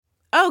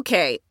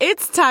Okay,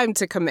 it's time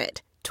to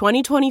commit.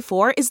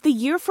 2024 is the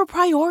year for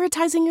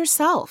prioritizing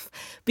yourself.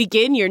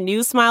 Begin your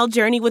new smile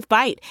journey with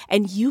Byte,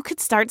 and you could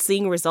start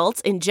seeing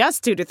results in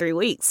just 2 to 3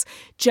 weeks.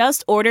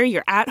 Just order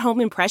your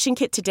at-home impression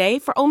kit today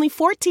for only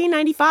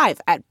 $14.95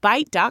 at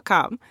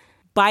Byte.com.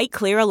 Byte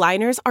Clear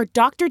aligners are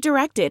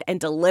doctor-directed and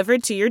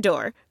delivered to your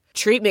door.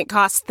 Treatment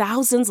costs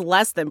thousands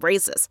less than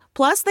braces.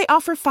 Plus, they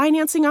offer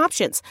financing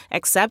options,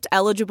 accept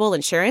eligible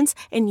insurance,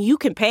 and you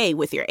can pay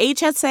with your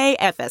HSA,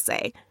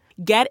 FSA.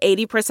 Get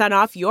 80%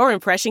 off your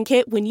impression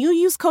kit when you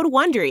use code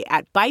WONDERY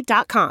at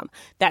Byte.com.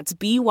 That's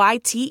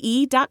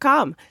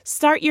BYTE.com.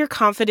 Start your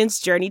confidence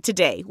journey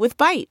today with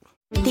Byte.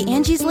 The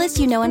Angie's List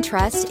you know and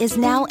trust is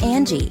now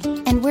Angie,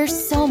 and we're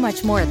so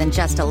much more than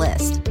just a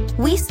list.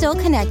 We still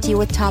connect you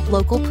with top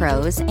local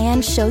pros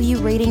and show you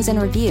ratings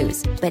and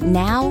reviews, but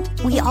now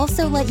we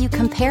also let you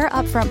compare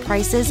upfront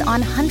prices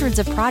on hundreds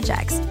of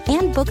projects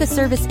and book a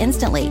service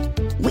instantly.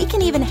 We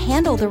can even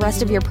handle the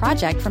rest of your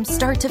project from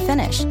start to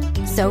finish.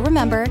 So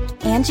remember,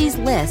 Angie's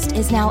List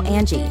is now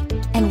Angie,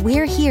 and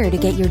we're here to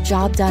get your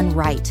job done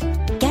right.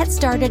 Get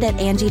started at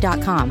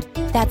Angie.com.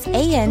 That's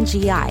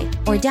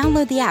ANGI, or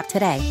download the app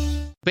today.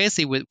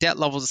 Basically, with debt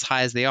levels as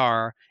high as they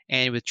are,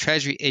 and with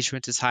Treasury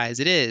issuance as high as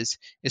it is,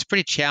 it's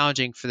pretty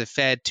challenging for the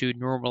Fed to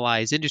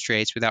normalize interest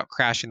rates without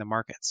crashing the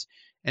markets.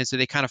 And so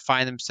they kind of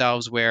find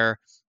themselves where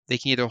they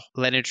can either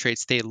let interest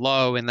rates stay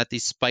low and let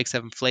these spikes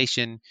of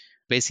inflation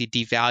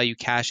basically devalue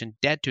cash and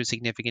debt to a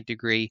significant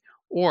degree,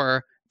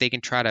 or they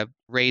can try to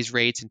raise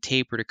rates and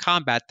taper to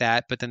combat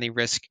that, but then they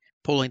risk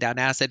pulling down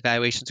asset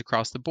valuations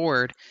across the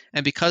board.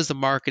 And because the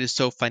market is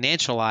so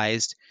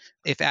financialized,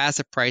 if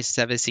asset prices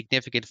have a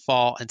significant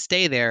fall and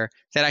stay there,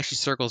 that actually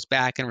circles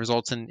back and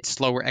results in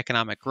slower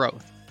economic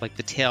growth, like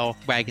the tail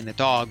wagging the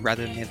dog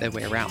rather than the other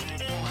way around.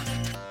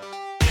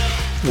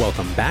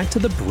 Welcome back to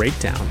The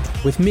Breakdown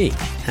with me,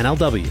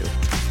 NLW.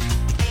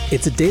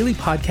 It's a daily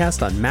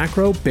podcast on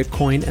macro,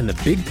 Bitcoin, and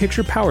the big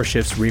picture power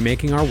shifts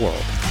remaking our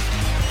world.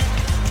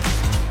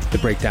 The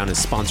Breakdown is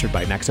sponsored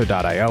by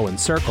Nexo.io and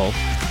Circle,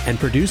 and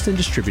produced and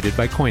distributed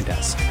by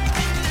CoinDesk.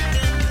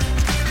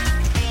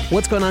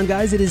 What's going on,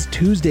 guys? It is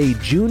Tuesday,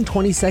 June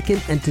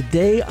 22nd, and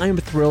today I am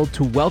thrilled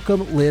to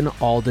welcome Lyn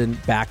Alden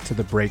back to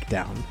The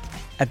Breakdown.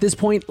 At this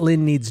point,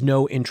 Lyn needs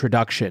no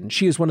introduction.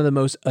 She is one of the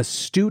most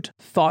astute,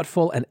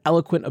 thoughtful, and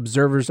eloquent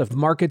observers of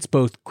markets,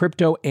 both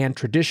crypto and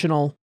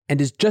traditional, and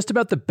is just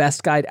about the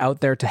best guide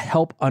out there to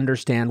help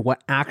understand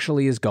what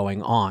actually is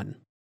going on.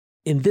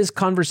 In this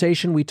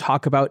conversation, we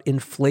talk about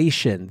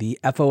inflation, the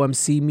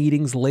FOMC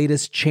meeting's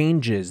latest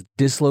changes,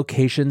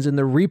 dislocations in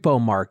the repo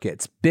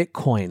markets,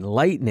 Bitcoin,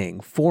 Lightning,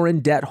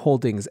 foreign debt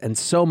holdings, and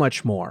so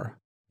much more.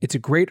 It's a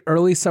great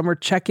early summer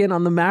check-in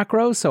on the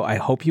macro, so I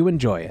hope you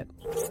enjoy it.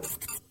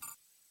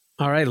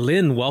 All right,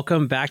 Lyn,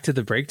 welcome back to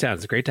The Breakdown.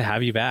 It's great to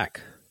have you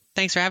back.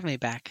 Thanks for having me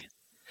back.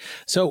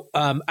 So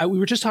we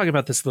were just talking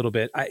about this a little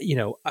bit.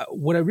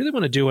 What I really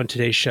want to do on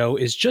today's show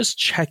is just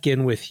check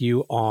in with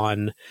you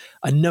on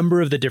a number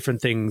of the different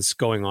things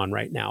going on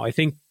right now. I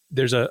think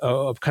there's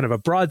a kind of a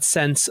broad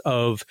sense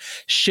of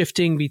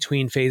shifting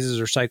between phases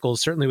or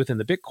cycles, certainly within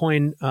the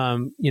Bitcoin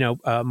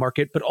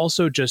market, but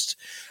also just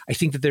I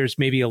think that there's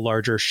maybe a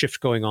larger shift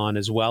going on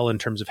as well in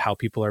terms of how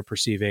people are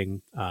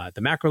perceiving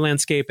the macro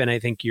landscape. And I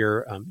think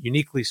you're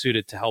uniquely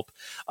suited to help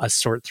us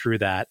sort through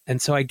that.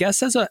 And so I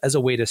guess as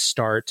a way to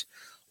start,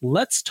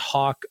 let's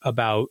talk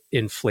about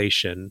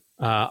inflation.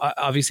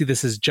 Obviously,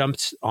 this has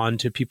jumped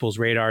onto people's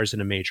radars in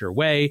a major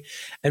way.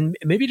 And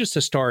maybe just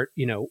to start,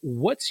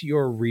 what's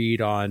your read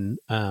on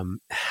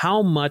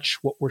how much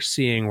what we're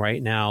seeing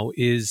right now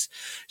is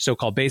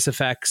so-called base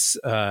effects,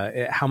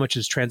 how much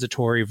is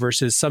transitory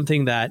versus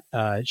something that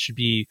should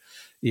be,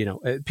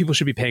 people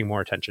should be paying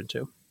more attention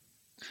to?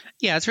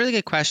 Yeah, it's a really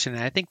good question.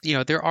 And I think,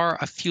 there are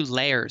a few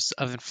layers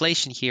of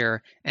inflation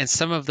here, and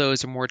some of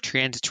those are more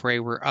transitory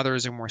where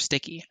others are more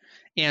sticky.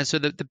 And so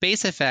the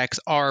base effects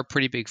are a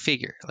pretty big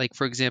figure. Like,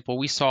 for example,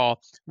 we saw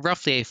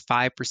roughly a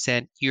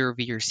 5%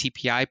 year-over-year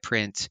CPI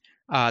print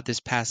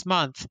this past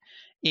month.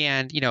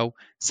 And,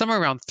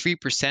 somewhere around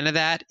 3% of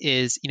that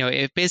is,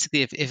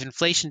 if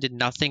inflation did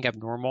nothing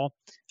abnormal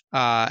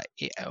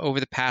over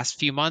the past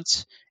few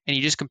months, and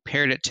you just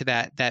compared it to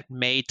that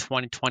May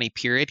 2020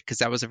 period, because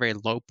that was a very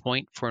low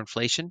point for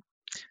inflation,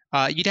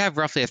 you'd have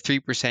roughly a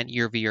 3%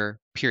 year-over-year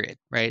period,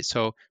 right?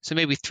 So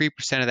maybe 3%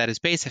 of that is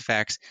base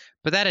effects,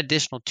 but that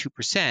additional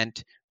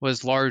 2%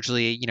 was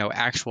largely,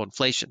 actual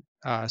inflation.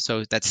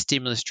 So that's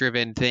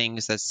stimulus-driven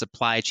things, that's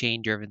supply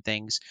chain-driven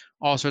things,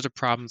 all sorts of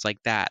problems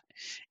like that.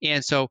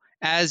 And so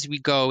as we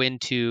go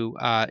into,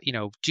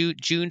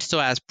 June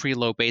still has pretty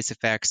low base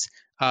effects,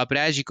 but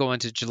as you go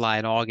into July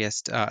and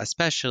August,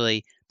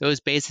 especially, those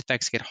base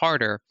effects get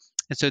harder.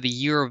 And so the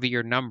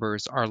year-over-year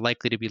numbers are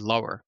likely to be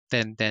lower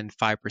than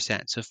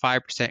 5%. So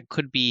 5%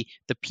 could be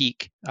the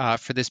peak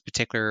for this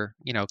particular,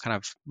 kind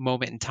of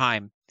moment in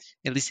time,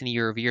 at least in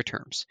year-over-year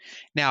terms.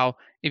 Now,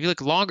 if you look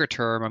longer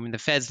term, the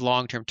Fed's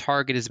long-term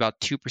target is about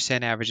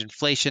 2% average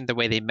inflation, the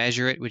way they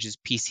measure it, which is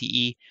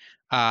PCE.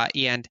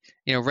 And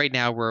right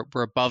now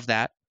we're above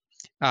that.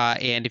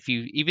 And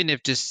even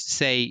if just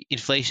say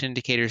inflation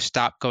indicators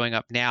stop going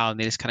up now and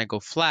they just kind of go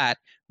flat,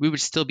 we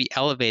would still be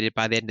elevated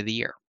by the end of the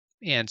year.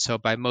 And so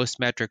by most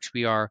metrics,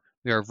 we are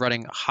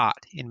running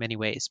hot in many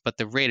ways, but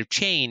the rate of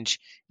change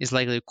is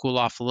likely to cool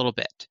off a little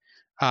bit.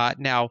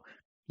 Now,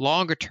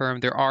 longer term,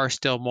 there are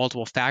still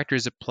multiple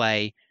factors at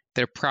play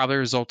that are probably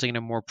resulting in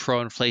a more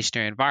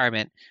pro-inflationary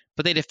environment,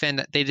 but they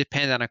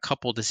depend on a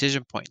couple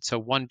decision points. So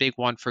one big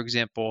one, for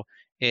example,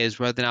 is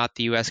whether or not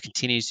the U.S.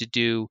 continues to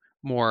do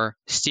more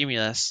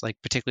stimulus, like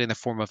particularly in the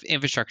form of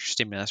infrastructure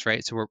stimulus,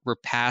 right? So we're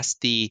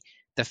past the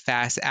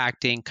fast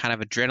acting kind of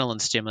adrenaline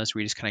stimulus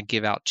where you just kind of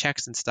give out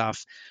checks and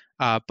stuff.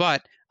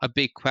 But a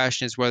big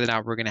question is whether or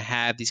not we're going to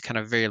have these kind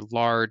of very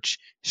large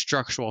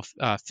structural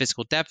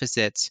fiscal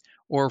deficits,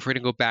 or if we're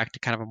going to go back to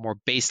kind of a more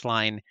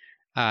baseline,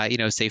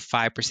 say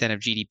 5% of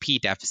GDP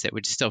deficit,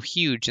 which is still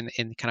huge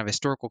in kind of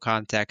historical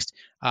context,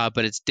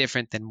 but it's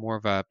different than more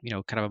of a,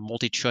 kind of a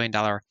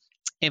multi-trillion-dollar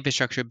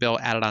infrastructure bill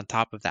added on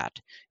top of that.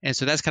 And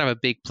so that's kind of a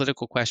big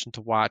political question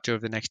to watch over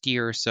the next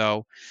year or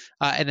so.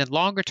 And then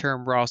longer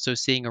term, we're also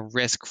seeing a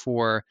risk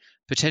for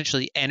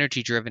potentially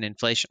energy-driven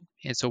inflation.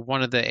 And so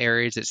one of the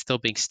areas that's still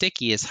being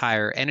sticky is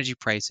higher energy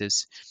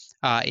prices.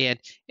 And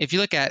if you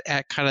look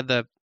at kind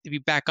of if you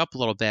back up a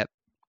little bit,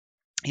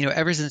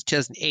 ever since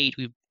 2008,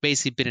 we've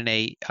basically been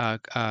in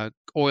a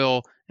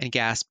oil and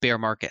gas bear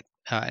market,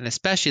 and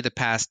especially the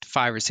past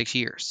 5 or 6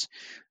 years.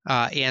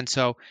 And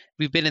so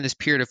we've been in this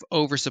period of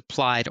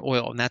oversupplied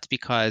oil, and that's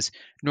because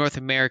North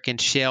American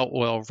shale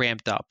oil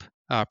ramped up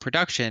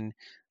production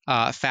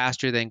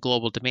faster than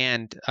global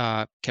demand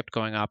kept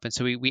going up. And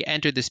so we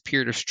entered this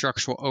period of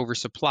structural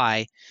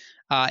oversupply.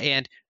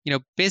 And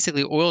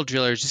basically oil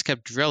drillers just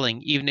kept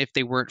drilling even if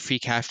they weren't free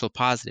cash flow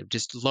positive.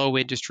 Just low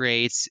interest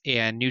rates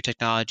and new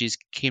technologies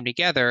came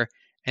together,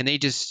 and they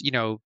just,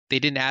 they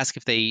didn't ask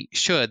if they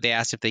should, they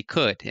asked if they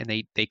could, and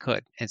they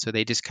could. And so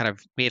they just kind of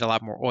made a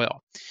lot more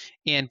oil.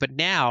 But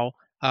now,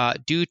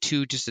 due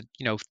to just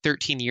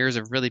 13 years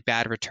of really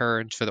bad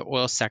returns for the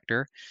oil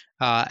sector,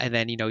 and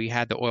then you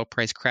had the oil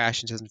price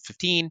crash in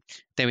 2015,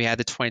 then we had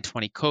the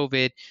 2020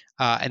 COVID,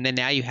 and then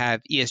now you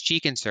have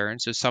ESG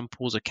concerns. So some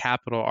pools of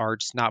capital are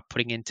just not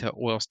putting into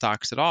oil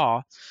stocks at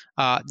all.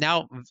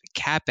 Now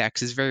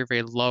capex is very,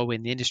 very low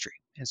in the industry,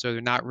 and so they're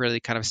not really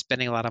kind of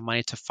spending a lot of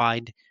money to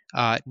find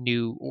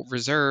new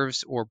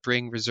reserves or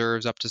bring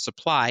reserves up to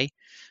supply.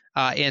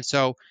 And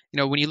so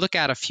when you look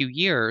at a few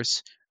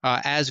years,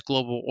 as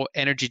global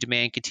energy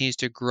demand continues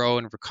to grow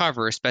and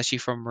recover, especially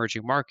from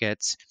emerging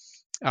markets,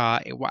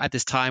 at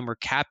this time where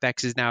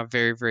capex is now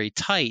very, very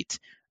tight,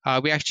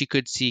 we actually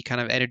could see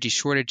kind of energy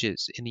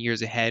shortages in the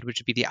years ahead, which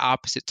would be the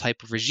opposite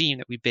type of regime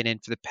that we've been in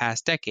for the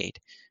past decade.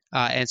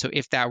 And so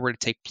if that were to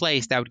take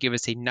place, that would give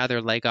us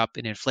another leg up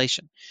in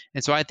inflation.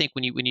 And so I think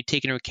when you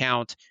take into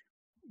account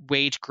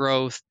wage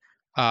growth,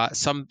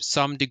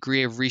 some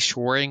degree of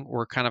reshoring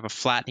or kind of a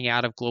flattening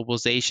out of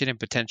globalization and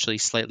potentially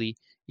slightly,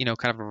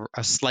 kind of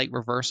a slight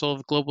reversal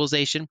of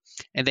globalization,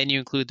 and then you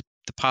include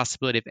the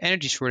possibility of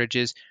energy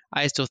shortages,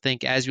 I still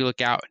think as we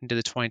look out into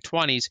the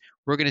 2020s,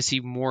 we're going to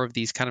see more of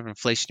these kind of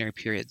inflationary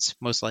periods,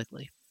 most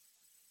likely.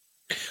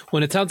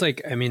 Well, it sounds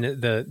like,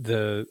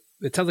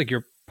 it sounds like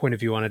your point of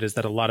view on it is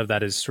that a lot of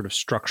that is sort of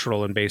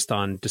structural and based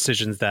on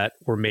decisions that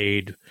were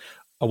made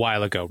a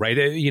while ago, right?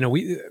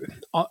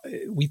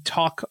 We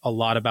talk a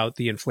lot about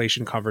the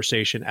inflation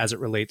conversation as it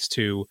relates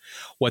to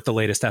what the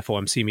latest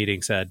FOMC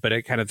meeting said, but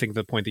I kind of think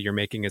the point that you're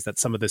making is that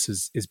some of this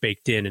is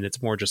baked in, and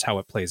it's more just how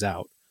it plays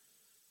out.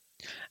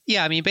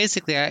 Yeah,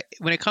 basically,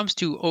 when it comes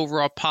to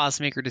overall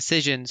policymaker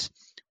decisions,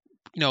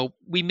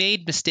 we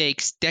made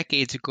mistakes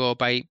decades ago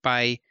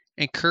by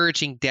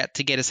encouraging debt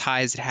to get as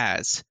high as it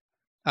has,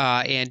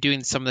 and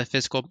doing some of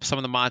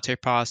the monetary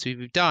policy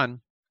we've done.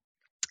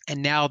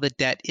 And now the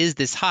debt is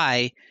this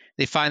high,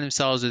 they find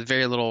themselves with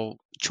very little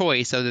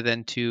choice other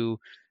than to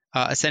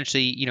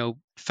essentially,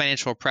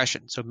 financial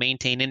oppression. So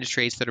maintain interest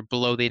rates that are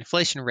below the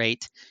inflation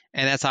rate.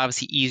 And that's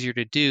obviously easier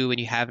to do when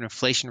you have an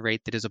inflation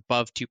rate that is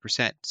above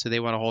 2%. So they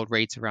want to hold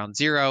rates around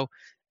zero,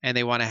 and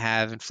they want to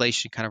have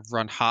inflation kind of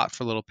run hot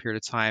for a little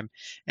period of time.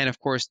 And of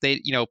course,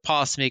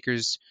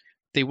 policymakers,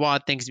 they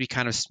want things to be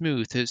kind of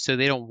smooth. So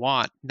they don't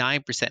want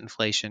 9%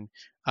 inflation,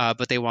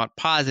 but they want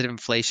positive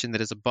inflation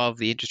that is above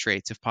the interest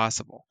rates if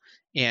possible.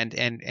 And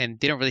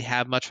they don't really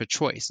have much of a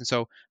choice. And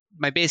so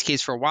my base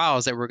case for a while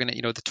is that we're going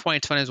to, the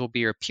 2020s will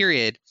be a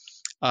period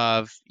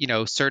of,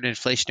 certain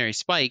inflationary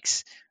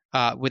spikes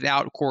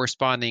without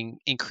corresponding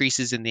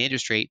increases in the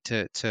interest rate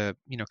to kind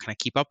of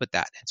keep up with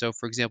that. And so,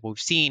 for example, we've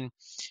seen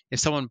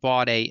if someone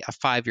bought a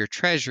 5-year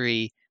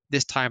treasury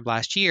this time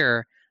last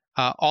year,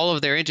 all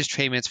of their interest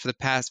payments for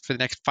the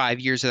next 5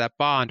 years of that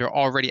bond are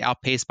already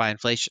outpaced by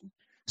inflation.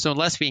 So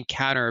unless we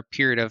encounter a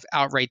period of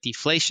outright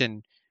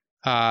deflation,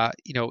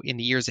 in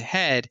the years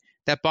ahead,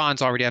 that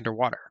bond's already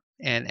underwater.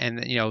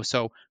 And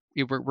so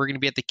we're going to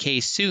be at the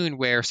case soon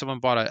where someone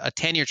bought a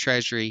 10-year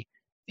treasury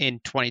in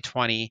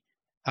 2020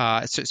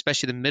 so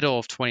especially the middle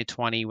of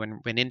 2020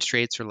 when interest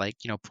rates are like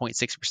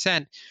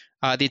 0.6%,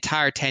 the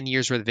entire 10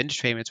 years worth of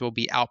interest payments will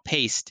be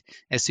outpaced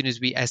as soon as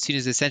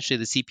essentially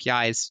the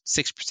CPI is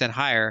 6%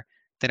 higher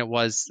than it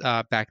was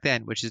back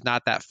then, which is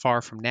not that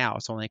far from now.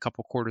 It's only a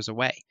couple quarters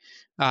away.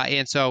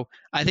 And so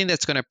I think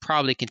that's going to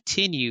probably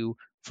continue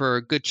for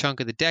a good chunk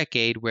of the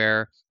decade,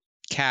 where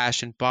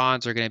cash and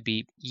bonds are going to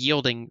be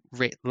yielding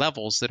rate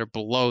levels that are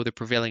below the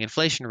prevailing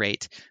inflation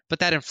rate. But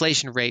that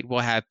inflation rate will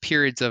have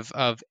periods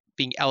of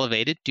being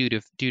elevated due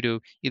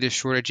to either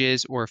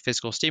shortages or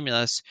fiscal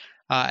stimulus,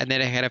 and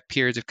then it had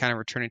periods of kind of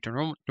returning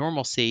to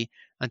normalcy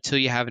until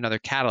you have another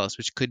catalyst,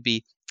 which could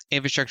be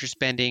infrastructure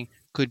spending,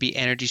 could be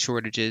energy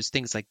shortages,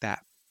 things like that.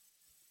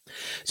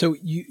 So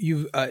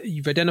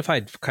you've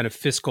identified kind of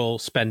fiscal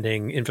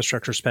spending,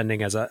 infrastructure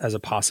spending as a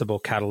possible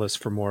catalyst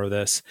for more of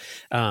this,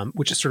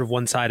 which is sort of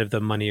one side of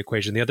the money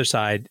equation. The other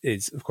side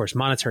is, of course,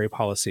 monetary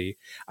policy.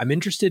 I'm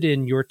interested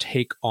in your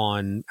take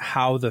on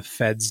how the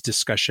Fed's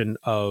discussion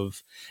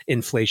of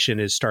inflation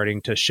is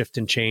starting to shift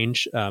and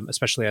change,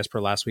 especially as per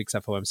last week's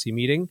FOMC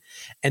meeting.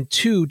 And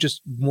two,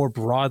 just more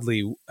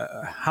broadly,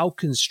 how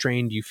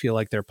constrained you feel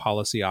like their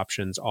policy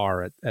options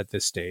are at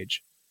this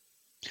stage?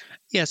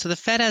 Yeah, so the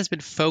Fed has been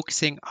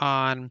focusing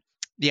on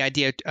the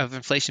idea of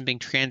inflation being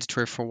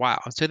transitory for a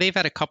while. So they've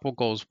had a couple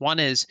goals. One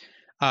is,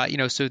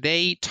 so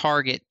they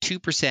target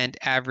 2%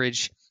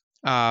 average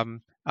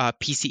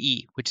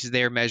PCE, which is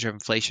their measure of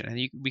inflation.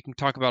 And we can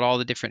talk about all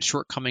the different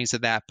shortcomings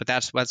of that, but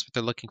that's what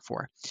they're looking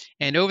for.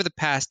 And over the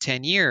past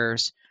 10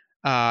 years,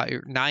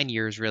 9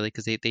 years really,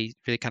 because they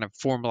really kind of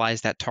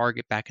formalized that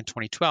target back in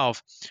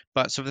 2012.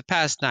 But so for the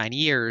past 9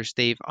 years,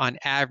 they've on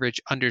average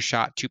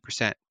undershot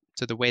 2%.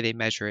 So the way they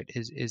measure it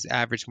is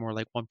average more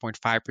like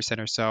 1.5%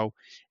 or so,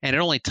 and it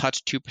only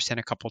touched 2%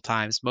 a couple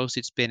times. Mostly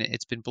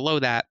it's been below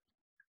that,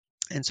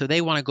 and so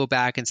they want to go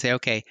back and say,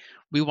 okay,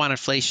 we want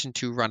inflation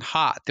to run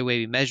hot the way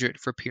we measure it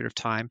for a period of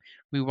time.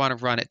 We want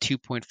to run at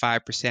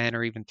 2.5%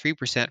 or even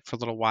 3% for a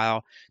little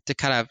while to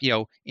kind of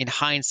in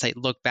hindsight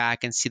look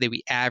back and see that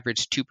we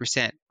averaged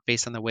 2%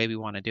 based on the way we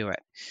want to do it,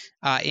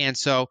 and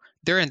so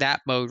they're in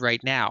that mode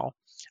right now.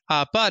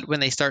 But when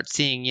they start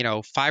seeing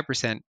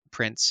 5%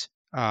 prints.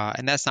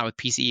 And that's not with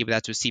PCE, but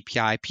that's with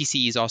CPI.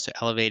 PCE is also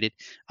elevated.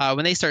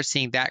 When they start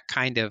seeing that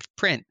kind of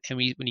print, and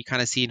when you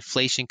kind of see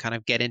inflation kind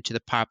of get into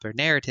the popular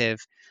narrative,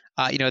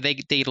 they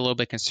get a little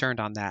bit concerned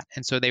on that.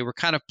 And so they were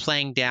kind of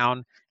playing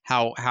down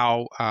how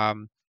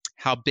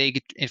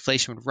big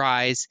inflation would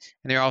rise,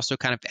 and they're also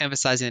kind of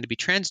emphasizing it to be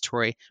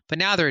transitory. But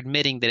now they're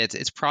admitting that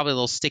it's probably a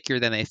little stickier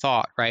than they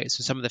thought, right?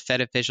 So some of the Fed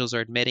officials are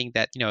admitting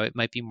that it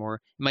might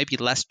be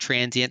less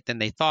transient than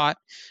they thought,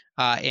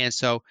 and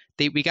so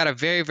we got a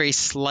very, very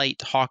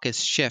slight hawkish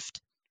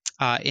shift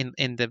in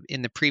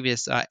the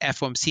previous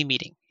FOMC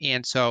meeting.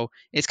 And so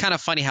it's kind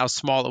of funny how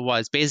small it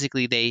was.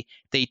 Basically,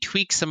 they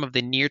tweaked some of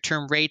the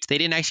near-term rates. They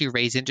didn't actually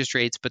raise interest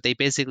rates, but they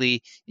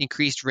basically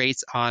increased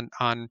rates on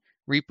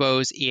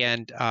repos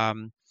and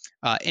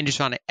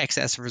interest on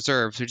excess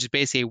reserves, which is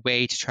basically a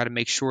way to try to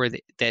make sure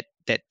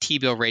that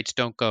T-bill rates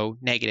don't go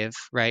negative,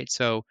 right?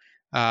 So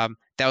that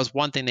was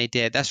one thing they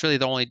did. That's really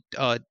the only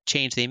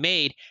change they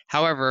made.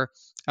 However,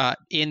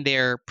 in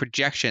their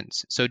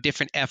projections, so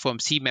different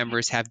FOMC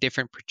members have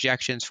different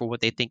projections for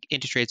what they think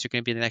interest rates are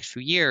going to be in the next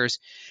few years,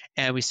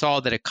 and we saw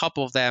that a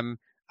couple of them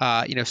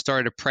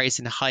started to price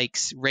in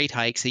rate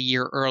hikes a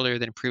year earlier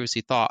than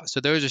previously thought. So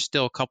those are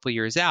still a couple of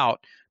years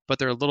out, but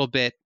they're a little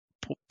bit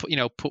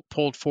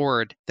pulled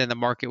forward than the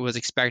market was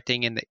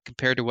expecting, and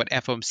compared to what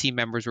FOMC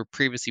members were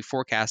previously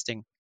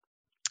forecasting.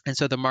 And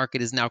so the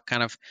market is now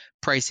kind of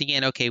pricing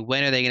in, okay,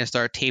 when are they going to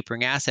start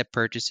tapering asset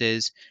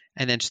purchases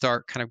and then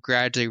start kind of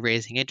gradually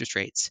raising interest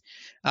rates?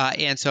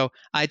 And so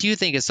I do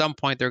think at some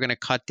point they're going to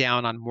cut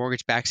down on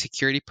mortgage-backed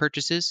security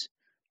purchases.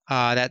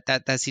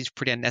 That seems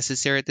pretty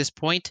unnecessary at this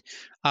point.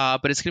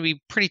 But it's going to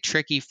be pretty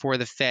tricky for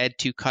the Fed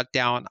to cut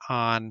down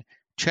on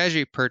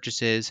Treasury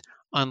purchases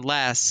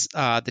unless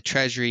the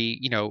Treasury,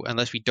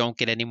 unless we don't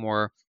get any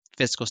more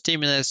fiscal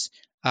stimulus,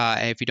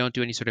 and if we don't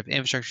do any sort of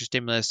infrastructure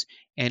stimulus,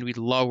 and we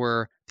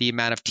lower the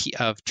amount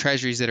of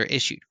treasuries that are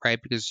issued, right?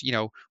 Because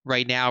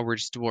right now we're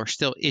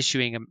still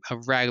issuing a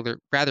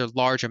rather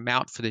large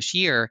amount for this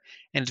year,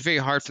 and it's very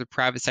hard for the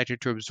private sector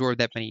to absorb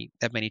that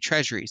many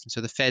treasuries. And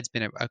so the Fed's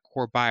been a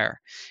core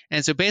buyer.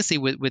 And so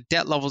basically, with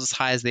debt levels as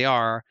high as they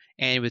are,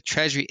 and with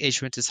treasury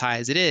issuance as high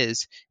as it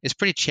is, it's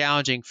pretty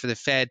challenging for the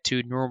Fed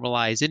to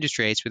normalize interest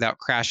rates without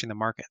crashing the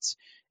markets.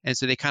 And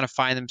so they kind of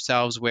find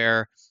themselves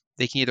where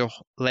they can either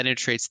let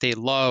interest rates stay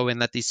low and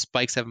let these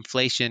spikes of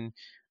inflation,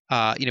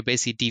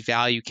 basically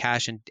devalue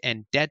cash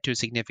and debt to a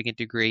significant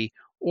degree,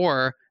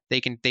 or they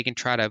can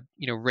try to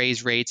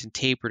raise rates and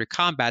taper to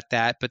combat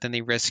that, but then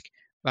they risk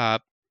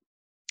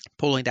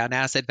pulling down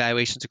asset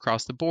valuations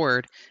across the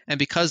board. And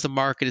because the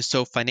market is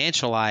so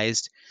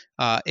financialized,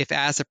 if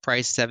asset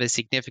prices have a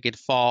significant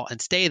fall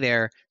and stay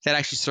there, that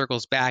actually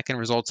circles back and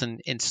results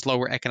in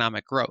slower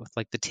economic growth,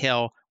 like the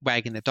tail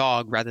wagging the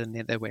dog rather than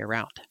the other way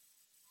around.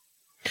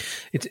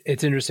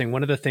 It's interesting.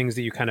 One of the things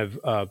that you kind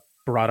of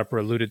brought up or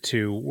alluded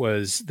to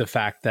was the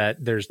fact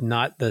that there's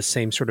not the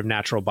same sort of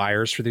natural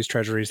buyers for these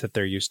treasuries that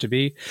there used to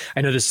be.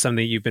 I know this is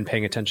something you've been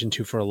paying attention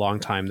to for a long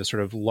time, the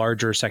sort of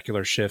larger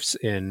secular shifts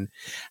in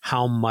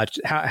how much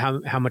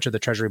of the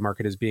treasury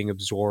market is being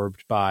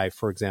absorbed by,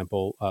 for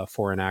example,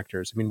 foreign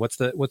actors. I mean, what's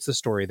the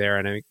story there?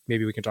 And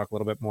maybe we can talk a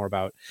little bit more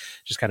about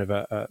just kind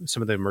of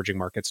some of the emerging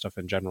market stuff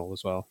in general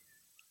as well.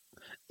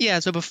 Yeah,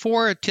 so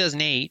before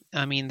 2008,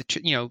 I mean,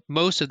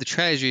 most of the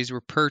treasuries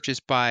were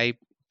purchased by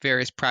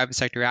various private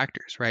sector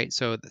actors, right?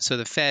 So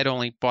the Fed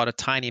only bought a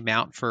tiny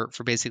amount for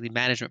basically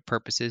management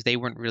purposes. They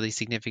weren't really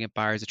significant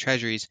buyers of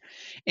treasuries.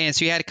 And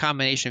so you had a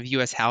combination of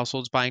U.S.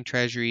 households buying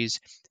treasuries,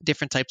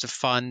 different types of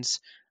funds,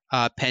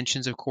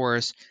 pensions, of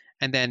course,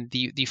 and then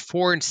the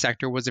foreign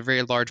sector was a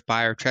very large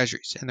buyer of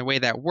treasuries. And the way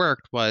that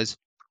worked was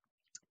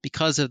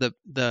because of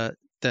the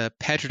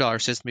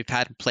petrodollar system we've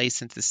had in place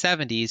since the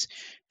 70s,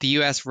 the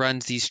U.S.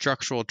 runs these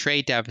structural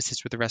trade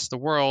deficits with the rest of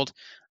the world.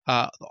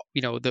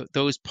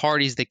 Those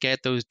parties that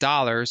get those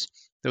dollars,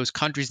 those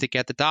countries that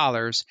get the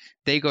dollars,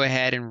 they go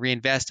ahead and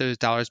reinvest those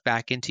dollars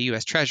back into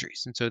U.S.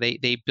 treasuries. And so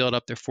they build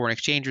up their foreign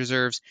exchange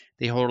reserves.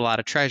 They hold a lot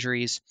of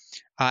treasuries.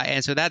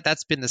 And so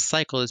that's been the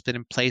cycle that's been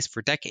in place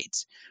for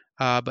decades.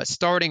 But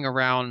starting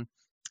around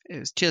it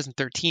was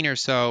 2013 or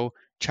so,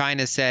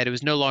 China said it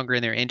was no longer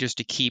in their interest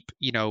to keep,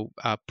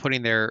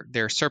 putting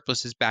their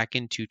surpluses back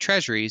into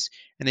treasuries.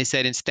 And they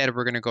said, instead,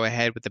 we're going to go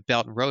ahead with the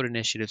Belt and Road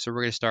Initiative. So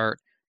we're going to start,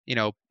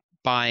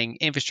 buying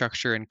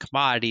infrastructure and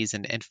commodities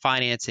and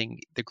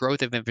financing the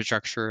growth of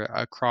infrastructure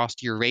across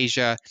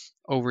Eurasia,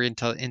 over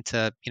into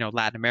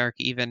Latin America,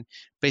 even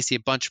basically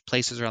a bunch of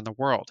places around the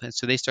world. And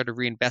so they started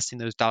reinvesting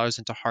those dollars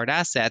into hard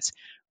assets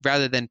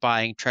rather than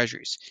buying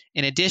treasuries.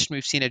 In addition,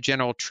 we've seen a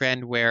general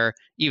trend where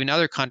even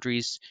other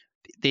countries,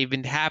 they've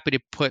been happy to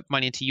put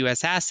money into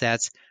U.S.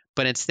 assets,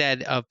 but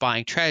instead of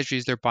buying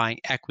treasuries, they're buying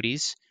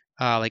equities,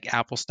 like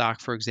Apple stock,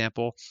 for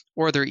example,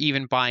 or they're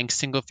even buying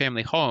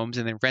single-family homes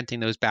and then renting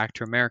those back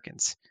to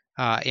Americans.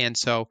 And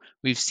so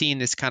we've seen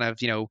this kind of,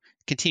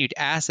 continued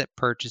asset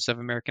purchase of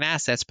American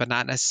assets, but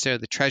not necessarily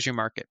the treasury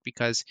market,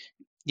 because,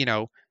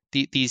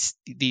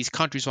 these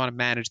countries want to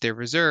manage their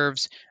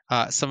reserves.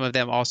 Some of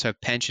them also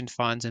have pension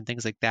funds and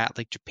things like that.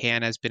 Like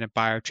Japan has been a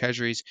buyer of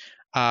treasuries,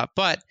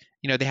 but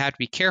they have to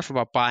be careful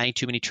about buying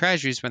too many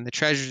treasuries when the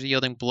treasuries are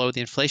yielding below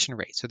the inflation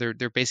rate. So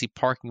they're basically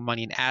parking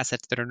money in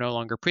assets that are no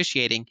longer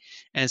appreciating,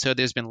 and so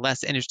there's been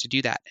less interest to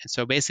do that. And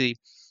so basically,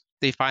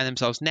 they find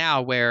themselves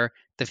now where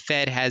the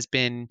Fed has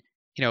been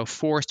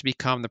forced to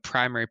become the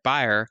primary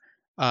buyer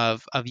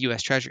of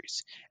U.S.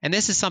 treasuries. And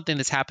this is something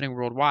that's happening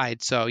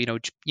worldwide. So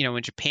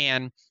in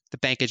Japan, the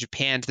Bank of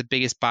Japan is the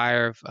biggest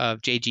buyer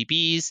of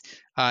JGBs.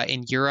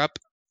 In Europe,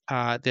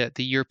 the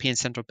European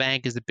Central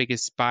Bank is the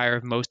biggest buyer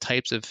of most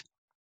types of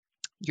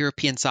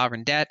European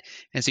sovereign debt.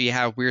 And so you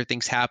have weird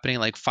things happening,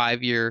 like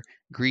 5-year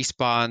Greece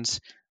bonds,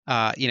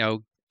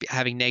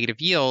 having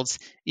negative yields,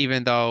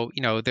 even though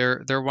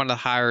they're one of the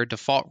higher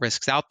default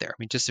risks out there. I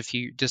mean,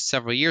 just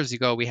several years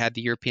ago, we had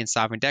the European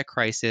sovereign debt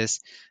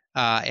crisis,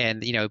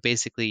 and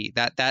basically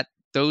that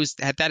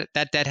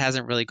debt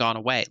hasn't really gone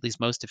away, at least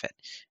most of it.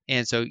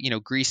 And so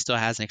Greece still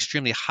has an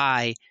extremely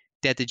high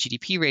debt to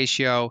GDP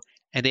ratio,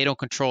 and they don't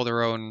control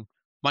their own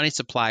money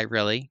supply,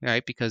 really,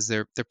 right? Because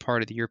they're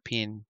part of the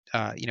European,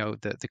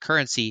 the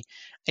currency.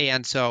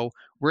 And so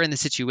we're in the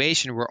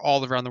situation where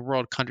all around the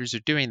world, countries are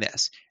doing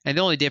this. And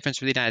the only difference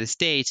for the United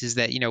States is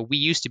that, we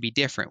used to be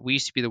different. We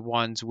used to be the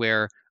ones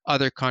where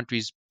other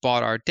countries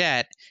bought our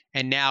debt.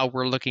 And now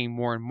we're looking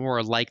more and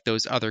more like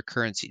those other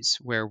currencies,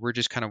 where we're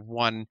just kind of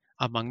one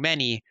among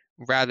many,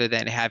 rather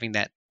than having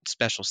that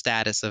special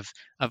status of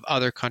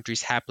other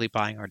countries happily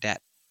buying our debt.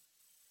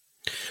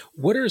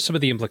 What are some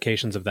of the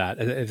implications of that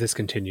if this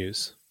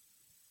continues?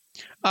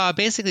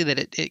 Basically,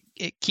 that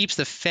it keeps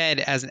the Fed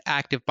as an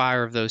active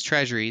buyer of those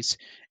treasuries,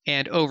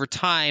 and over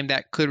time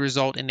that could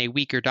result in a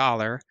weaker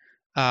dollar,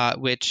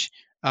 which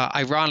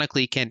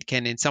ironically can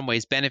in some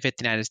ways benefit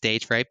the United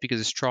States, right? Because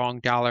a strong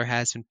dollar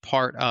has been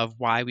part of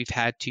why we've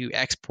had to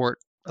export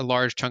a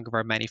large chunk of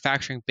our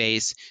manufacturing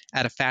base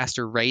at a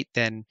faster rate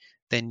than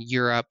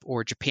Europe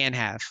or Japan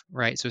have,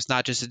 right? So it's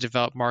not just a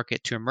developed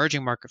market to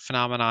emerging market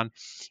phenomenon.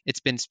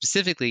 It's been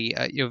specifically,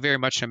 very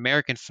much an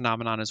American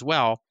phenomenon as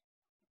well,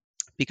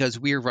 because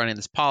we're running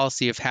this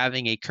policy of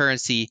having a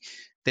currency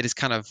that is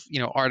kind of,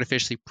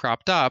 artificially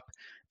propped up,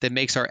 that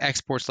makes our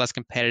exports less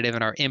competitive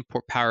and our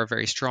import power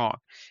very strong.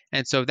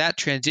 And so that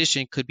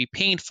transition could be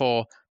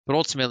painful, but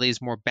ultimately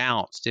is more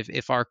balanced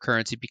if our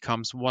currency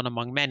becomes one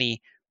among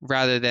many,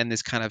 rather than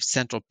this kind of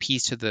central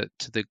piece to the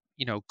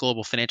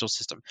global financial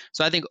system.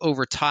 So I think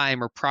over time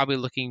we're probably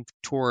looking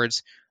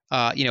towards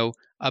a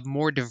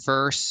more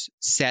diverse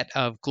set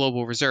of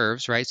global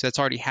reserves, right? So that's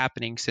already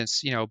happening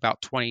since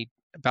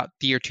about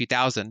the year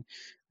 2000,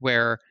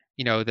 where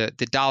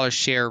the dollar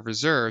share of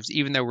reserves,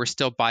 even though we're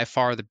still by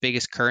far the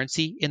biggest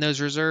currency in those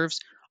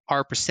reserves,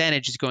 our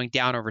percentage is going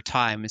down over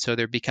time, and so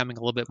they're becoming a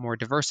little bit more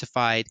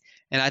diversified.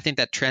 And I think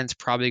that trend's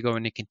probably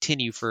going to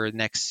continue for the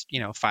next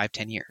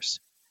 5-10 years.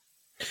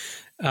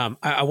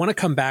 I want to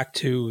come back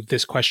to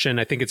this question.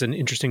 I think it's an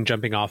interesting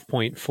jumping off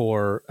point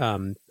for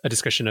a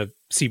discussion of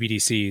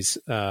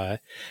CBDCs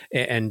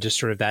and just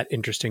sort of that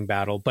interesting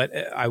battle. But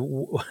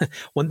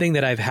one thing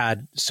that I've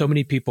had so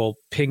many people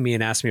ping me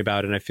and ask me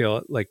about, and I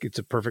feel like it's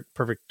a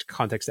perfect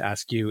context to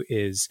ask you,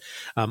 is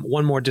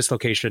one more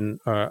dislocation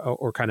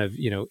or kind of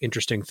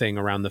interesting thing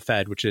around the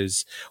Fed, which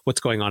is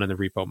what's going on in the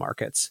repo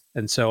markets.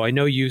 And so I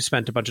know you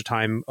spent a bunch of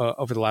time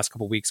over the last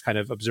couple of weeks kind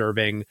of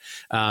observing,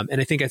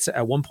 and I think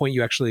at one point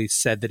you actually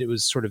said that it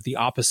was sort of the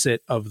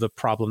opposite of the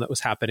problem that was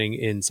happening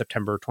in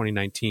September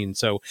 2019.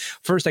 So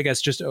first, I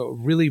guess just a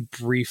really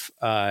brief,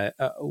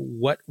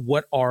 what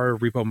are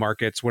repo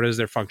markets? What is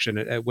their function?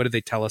 What do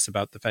they tell us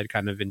about the Fed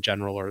kind of in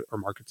general or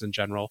markets in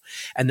general?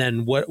 And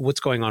then what's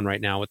going on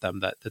right now with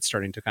them that's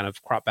starting to kind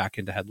of crop back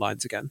into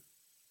headlines again?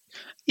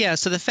 Yeah,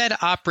 so the Fed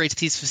operates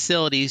these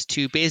facilities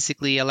to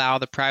basically allow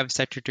the private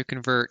sector to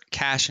convert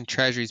cash and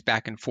treasuries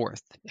back and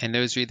forth. And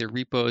those are either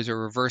repos or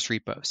reverse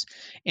repos.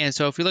 And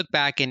so if we look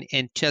back in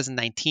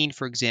 2019,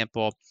 for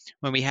example,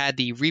 when we had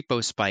the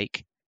repo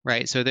spike,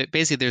 right? So that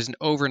basically there's an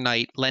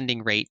overnight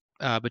lending rate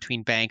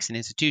between banks and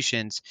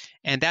institutions,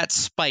 and that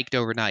spiked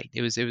overnight.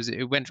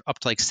 It went up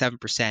to like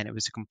 7%. It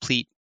was a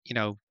complete,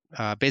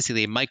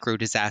 basically a micro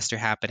disaster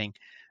happening.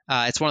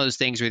 It's one of those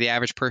things where the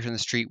average person on the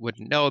street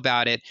wouldn't know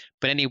about it,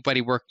 but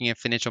anybody working in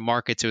financial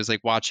markets, it was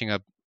like watching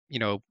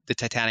the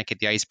Titanic at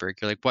the iceberg.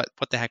 You're like,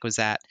 what the heck was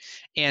that?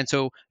 And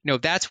so,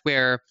 that's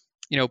where,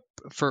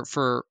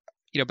 for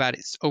about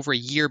over a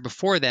year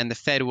before then, the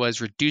Fed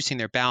was reducing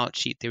their balance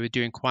sheet. They were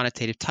doing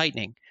quantitative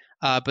tightening.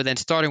 But then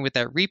starting with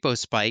that repo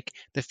spike,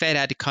 the Fed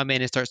had to come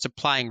in and start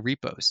supplying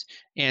repos.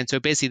 And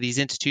so basically these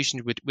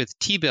institutions with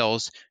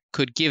T-bills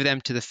could give them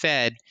to the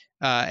Fed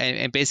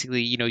and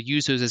basically,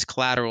 use those as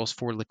collaterals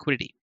for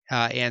liquidity.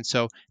 And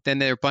so then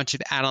there are a bunch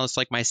of analysts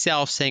like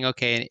myself saying,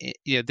 okay,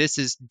 this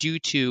is due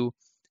to,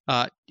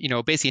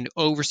 basically an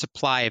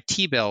oversupply of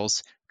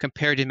T-bills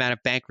compared to the amount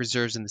of bank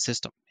reserves in the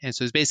system. And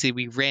so it's basically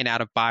we ran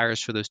out of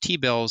buyers for those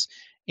T-bills.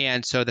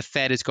 And so the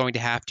Fed is going to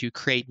have to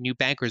create new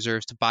bank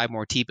reserves to buy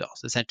more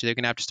T-bills. Essentially, they're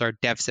going to have to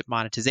start deficit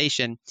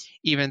monetization,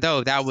 even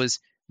though that was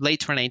late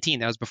 2019.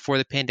 That was before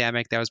the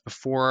pandemic. That was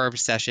before a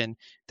recession.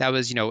 That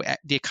was,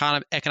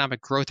 the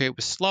economic growth rate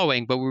was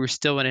slowing, but we were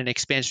still in an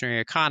expansionary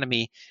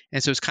economy.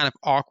 And so it's kind of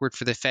awkward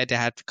for the Fed to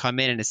have to come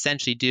in and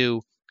essentially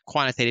do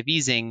quantitative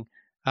easing,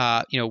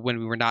 when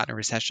we were not in a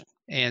recession.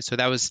 And so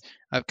that was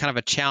kind of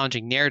a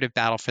challenging narrative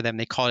battle for them.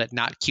 They called it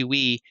not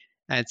QE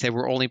and said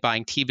we're only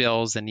buying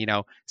T-bills. And,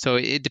 so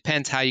it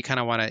depends how you kind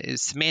of want to,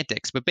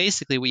 semantics. But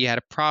basically what you had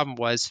a problem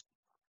was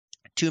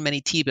too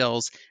many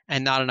T-bills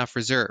and not enough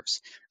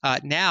reserves.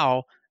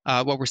 Now,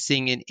 what we're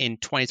seeing in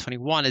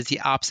 2021 is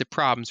the opposite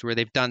problems, where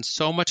they've done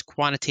so much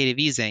quantitative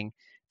easing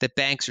that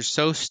banks are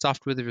so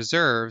stuffed with the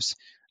reserves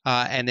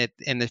and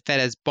the Fed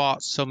has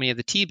bought so many of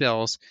the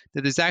T-bills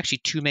that there's actually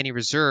too many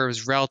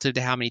reserves relative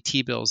to how many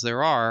T-bills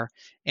there are.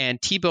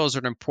 And T-bills are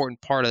an important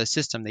part of the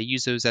system. They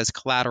use those as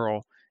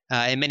collateral.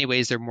 In many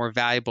ways, they're more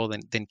valuable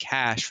than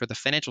cash for the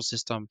financial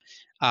system.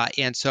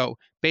 And so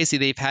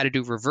basically, they've had to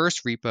do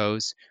reverse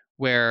repos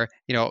where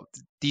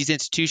these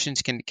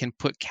institutions can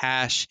put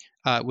cash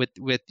with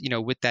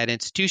that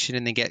institution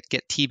and then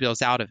get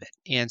T-bills out of it.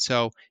 And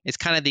so it's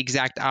kind of the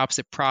exact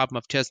opposite problem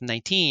of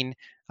 2019,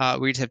 where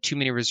you just have too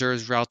many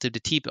reserves relative to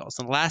T-bills.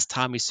 And the last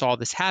time we saw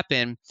this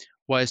happen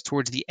was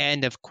towards the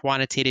end of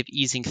quantitative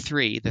easing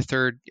 3, the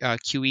third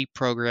QE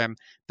program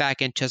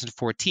back in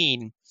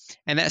 2014.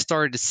 And that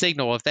started to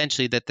signal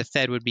eventually that the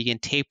Fed would begin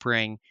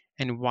tapering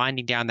and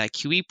winding down that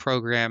QE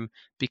program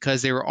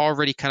because they were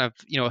already kind of,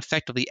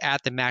 effectively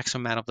at the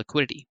maximum amount of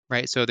liquidity,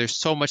 right? So there's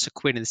so much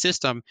liquidity in the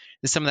system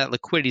that some of that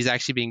liquidity is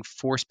actually being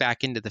forced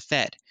back into the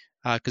Fed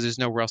because there's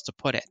nowhere else to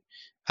put it.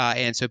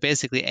 And so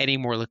basically any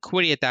more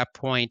liquidity at that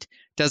point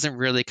doesn't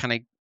really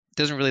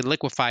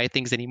liquefy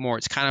things anymore.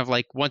 It's kind of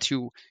like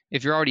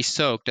if you're already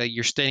soaked,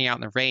 you're standing out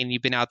in the rain,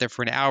 you've been out there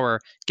for an hour,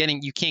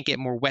 you can't get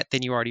more wet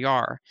than you already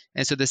are.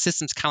 And so the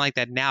system's kind of like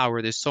that now,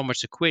 where there's so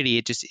much liquidity,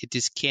 it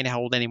just can't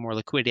hold any more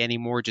liquidity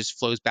anymore. It just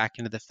flows back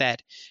into the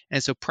Fed.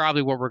 And so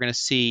probably what we're going to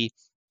see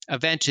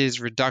eventually is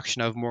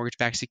reduction of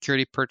mortgage-backed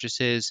security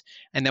purchases,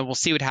 and then we'll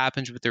see what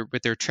happens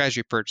with their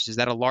treasury purchases.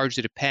 That'll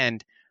largely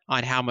depend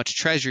on how much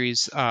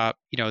treasuries, the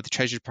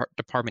Treasury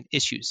Department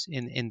issues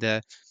in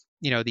the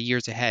the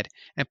years ahead.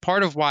 And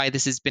part of why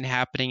this has been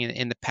happening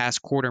in the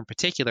past quarter in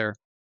particular,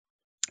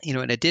 in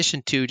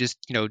addition to just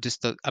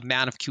the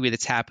amount of QE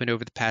that's happened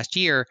over the past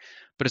year,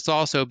 but it's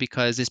also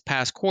because this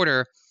past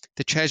quarter,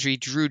 the Treasury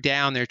drew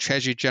down their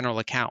Treasury General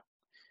Account.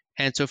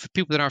 And so for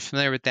people that aren't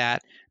familiar with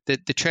that,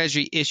 the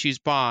Treasury issues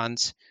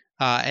bonds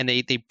and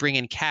they bring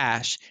in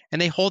cash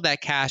and they hold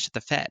that cash at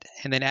the Fed.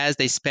 And then as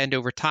they spend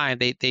over time,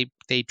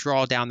 they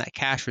draw down that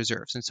cash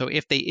reserves. And so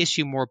if they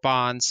issue more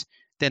bonds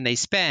than they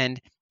spend,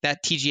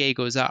 that TGA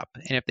goes up.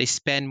 And if they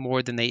spend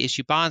more than they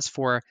issue bonds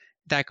for,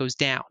 that goes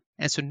down.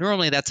 And so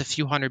normally that's a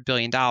few $100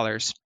 billion.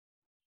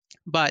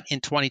 But in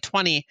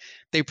 2020,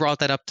 they brought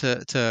that up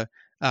to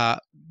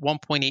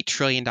 $1.8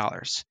 trillion.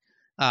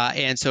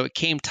 And so it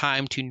came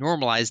time to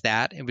normalize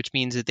that, which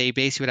means that they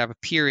basically would have a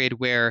period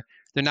where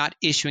they're not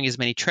issuing as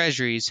many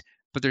treasuries,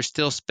 but they're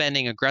still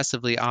spending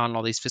aggressively on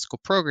all these fiscal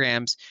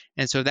programs.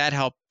 And so that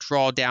helped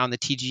draw down the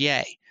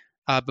TGA.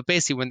 But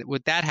basically,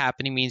 with that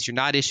happening means you're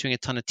not issuing a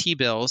ton of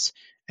T-bills,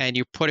 and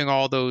you're putting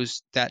all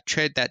those that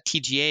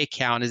TGA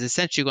account is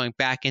essentially going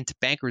back into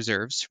bank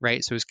reserves,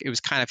 right? So it was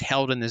kind of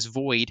held in this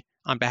void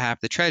on behalf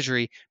of the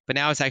Treasury, but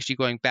now it's actually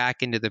going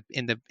back into the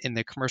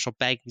commercial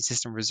banking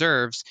system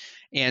reserves,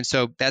 and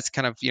so that's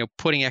kind of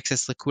putting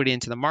excess liquidity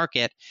into the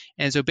market.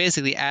 And so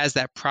basically, as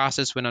that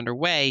process went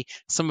underway,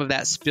 some of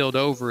that spilled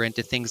over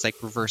into things like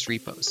reverse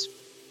repos.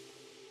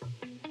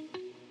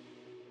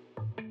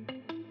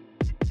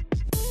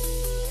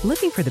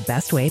 Looking for the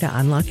best way to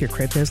unlock your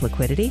crypto's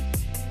liquidity?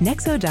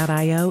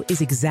 Nexo.io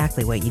is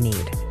exactly what you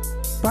need.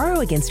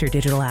 Borrow against your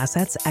digital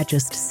assets at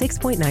just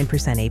 6.9%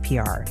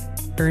 APR.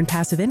 Earn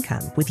passive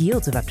income with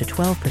yields of up to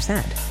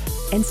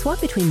 12%. And swap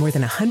between more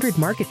than 100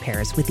 market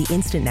pairs with the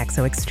Instant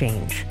Nexo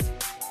Exchange.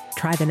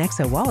 Try the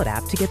Nexo Wallet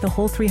app to get the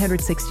whole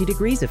 360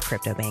 degrees of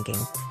crypto banking.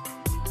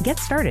 Get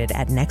started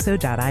at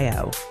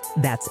Nexo.io.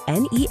 That's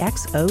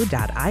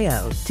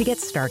Nexo.io to get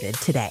started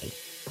today.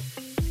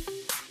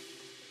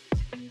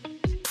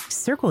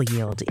 Circle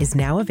Yield is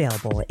now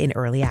available in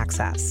early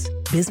access.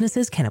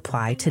 Businesses can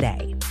apply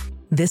today.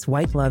 This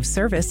white glove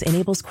service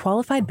enables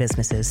qualified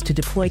businesses to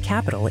deploy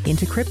capital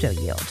into crypto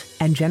yield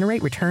and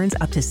generate returns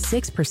up to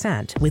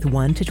 6% with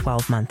 1 to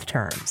 12-month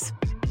terms.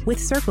 With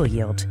Circle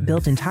Yield,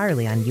 built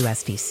entirely on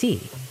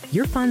USDC,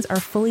 your funds are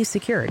fully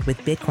secured with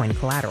Bitcoin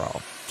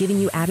collateral, giving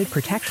you added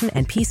protection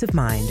and peace of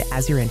mind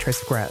as your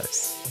interest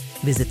grows.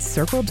 Visit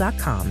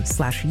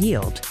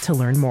circle.com/yield to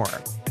learn more.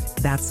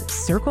 That's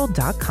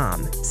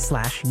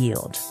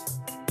circle.com/yield.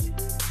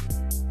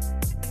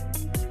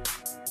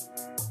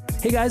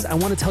 Hey guys, I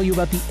want to tell you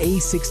about the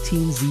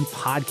A16Z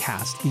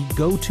podcast, the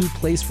go-to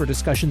place for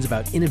discussions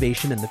about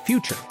innovation and the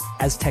future,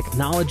 as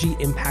technology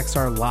impacts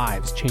our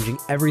lives, changing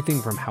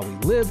everything from how we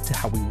live to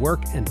how we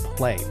work and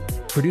play.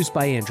 Produced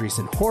by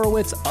Andreessen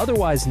Horowitz,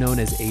 otherwise known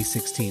as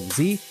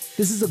A16Z,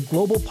 this is a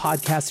global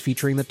podcast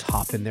featuring the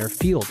top in their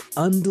field,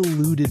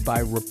 undiluted by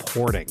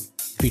reporting.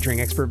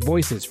 Featuring expert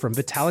voices from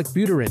Vitalik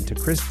Buterin to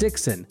Chris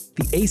Dixon,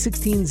 the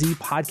A16Z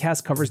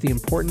podcast covers the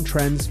important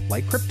trends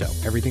like crypto,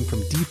 everything from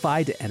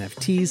DeFi to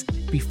NFTs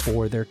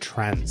before they're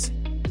trends.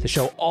 The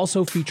show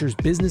also features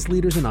business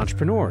leaders and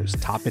entrepreneurs,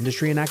 top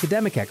industry and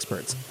academic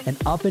experts, and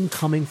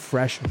up-and-coming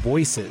fresh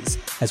voices,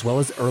 as well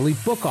as early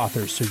book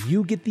authors, so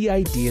you get the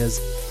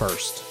ideas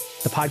first.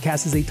 The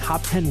podcast is a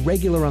top 10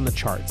 regular on the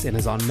charts and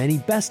is on many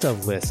best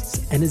of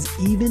lists, and has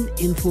even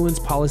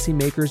influenced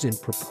policymakers in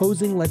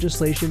proposing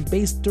legislation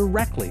based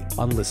directly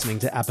on listening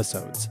to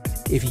episodes.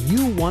 If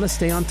you want to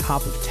stay on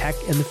top of tech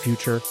and the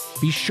future,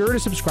 be sure to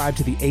subscribe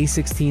to the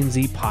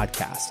A16Z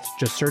podcast.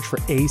 Just search for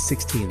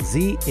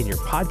A16Z in your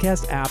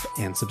podcast app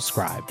and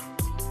subscribe.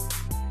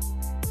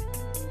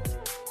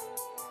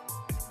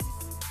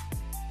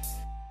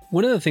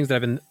 One of the things that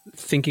I've been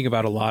thinking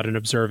about a lot and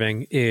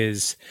observing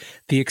is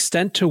the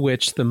extent to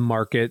which the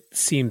market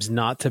seems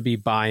not to be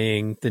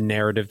buying the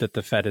narrative that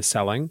the Fed is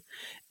selling.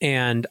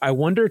 And I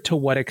wonder to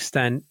what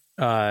extent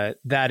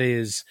that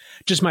is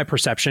just my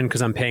perception,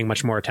 because I'm paying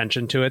much more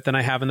attention to it than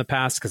I have in the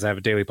past, because I have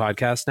a daily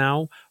podcast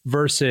now,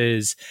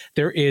 versus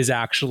there is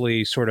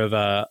actually sort of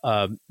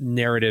a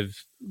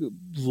narrative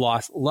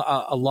loss,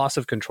 a loss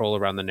of control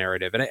around the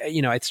narrative. And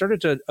I started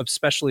to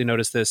especially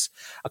notice this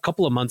a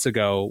couple of months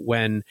ago,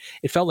 when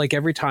it felt like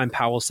every time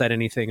Powell said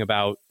anything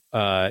about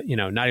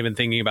not even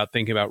thinking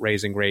about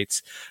raising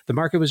rates, the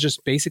market was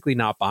just basically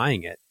not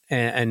buying it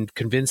and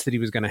convinced that he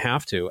was going to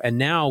have to. And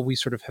now we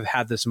sort of have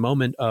had this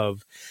moment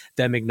of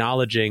them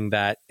acknowledging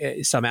that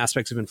some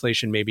aspects of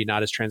inflation may be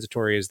not as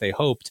transitory as they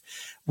hoped,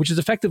 which is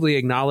effectively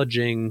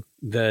acknowledging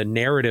the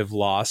narrative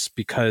loss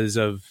because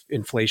of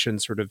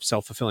inflation's sort of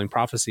self-fulfilling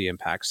prophecy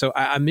impact. So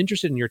I'm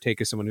interested in your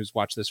take as someone who's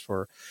watched this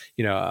for,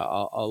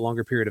 a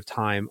longer period of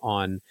time,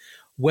 on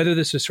whether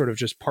this is sort of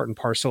just part and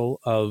parcel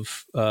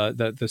of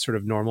the sort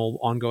of normal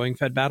ongoing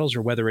Fed battles,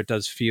 or whether it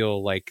does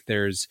feel like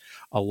there's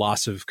a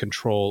loss of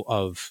control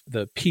of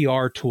the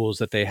PR tools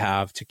that they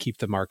have to keep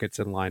the markets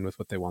in line with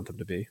what they want them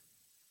to be.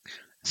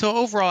 So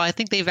overall, I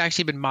think they've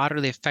actually been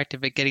moderately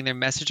effective at getting their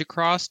message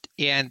across.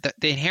 And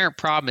the inherent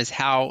problem is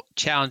how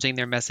challenging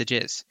their message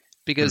is.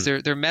 Because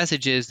their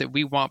message is that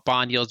we want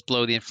bond yields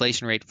below the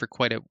inflation rate for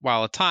quite a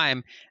while of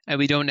time, and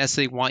we don't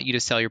necessarily want you to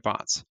sell your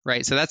bonds,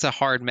 right? So that's a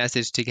hard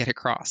message to get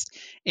across.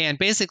 And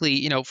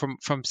basically,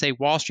 from say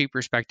Wall Street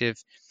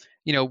perspective,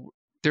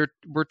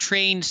 we're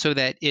trained so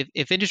that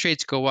if interest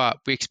rates go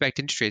up, we expect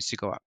interest rates to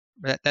go up.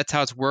 That's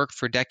how it's worked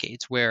for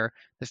decades, where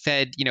the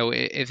Fed,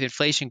 if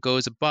inflation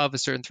goes above a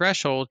certain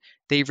threshold,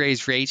 they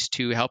raise rates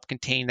to help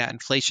contain that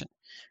inflation.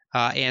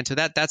 And so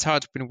that's how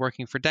it's been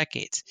working for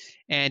decades.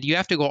 And you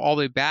have to go all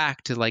the way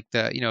back to like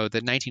the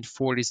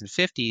 1940s and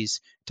 50s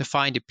to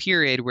find a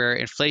period where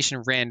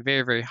inflation ran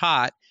very, very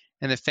hot,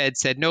 and the Fed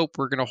said, nope,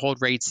 we're going to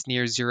hold rates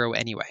near zero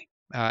anyway.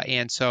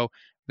 And so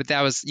But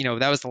that was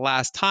the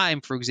last time,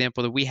 for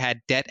example, that we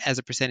had debt as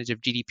a percentage of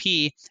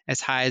GDP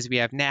as high as we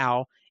have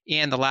now,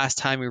 and the last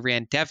time we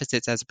ran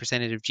deficits as a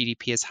percentage of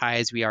GDP as high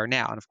as we are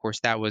now. And of course,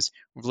 that was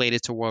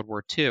related to World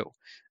War II.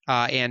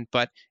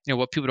 But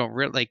what people don't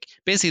really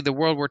basically the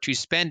World War II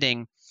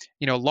spending,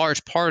 a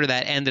large part of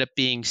that ended up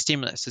being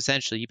stimulus.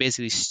 Essentially, you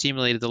basically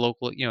stimulated the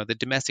local, the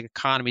domestic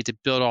economy to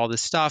build all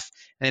this stuff.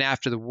 And then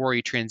after the war,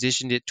 you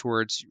transitioned it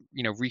towards,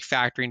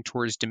 refactoring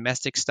towards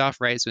domestic stuff,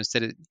 right? So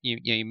instead of,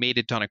 you made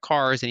a ton of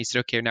cars and you said,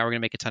 okay, now we're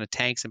going to make a ton of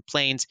tanks and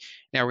planes.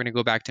 Now we're going to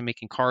go back to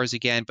making cars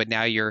again. But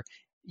now your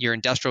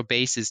industrial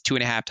base is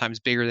 2.5 times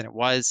bigger than it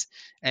was.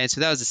 And so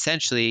that was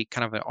essentially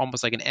kind of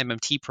almost like an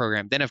MMT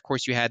program. Then, of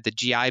course, you had the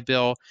GI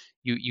Bill.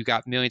 You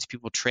got millions of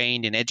people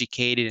trained and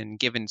educated and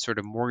given sort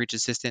of mortgage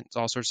assistance,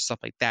 all sorts of stuff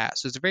like that.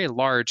 So it's a very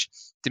large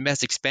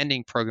domestic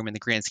spending program in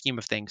the grand scheme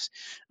of things.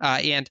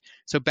 And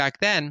so back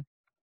then,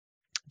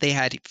 they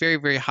had very,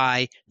 very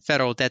high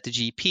federal debt to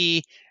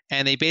GDP.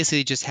 And they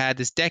basically just had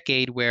this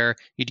decade where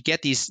you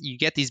get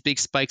these big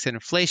spikes in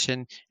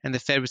inflation, and the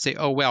Fed would say,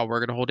 "Oh well, we're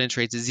going to hold interest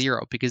rates at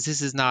zero because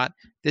this is not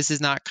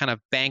kind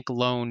of bank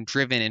loan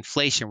driven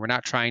inflation. We're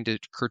not trying to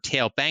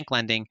curtail bank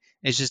lending.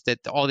 It's just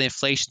that all the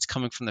inflation is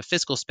coming from the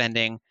fiscal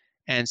spending,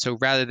 and so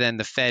rather than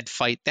the Fed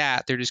fight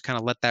that, they're just kind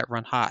of let that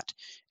run hot.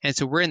 And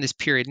so we're in this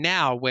period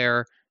now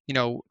where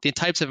the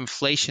types of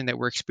inflation that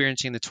we're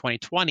experiencing in the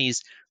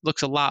 2020s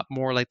looks a lot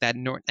more like that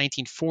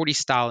 1940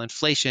 style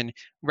inflation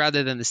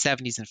rather than the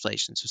 70s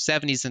inflation. So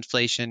 70s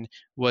inflation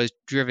was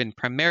driven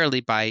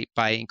primarily by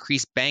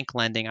increased bank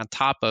lending on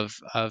top of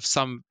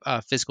some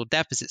fiscal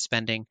deficit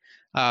spending.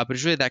 But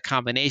it's really that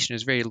combination. It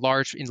was very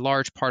large. In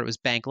large part, it was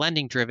bank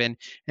lending driven.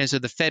 And so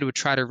the Fed would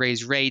try to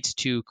raise rates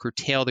to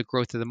curtail the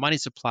growth of the money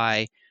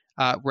supply.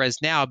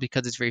 Whereas now,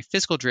 because it's very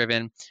fiscal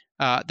driven,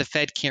 the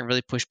Fed can't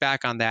really push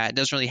back on that. It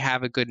doesn't really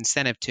have a good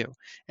incentive to.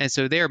 And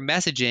so their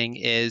messaging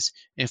is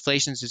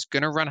inflation is just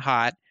going to run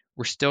hot.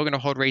 We're still going to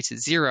hold rates at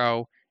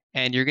zero,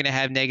 and you're going to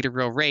have negative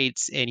real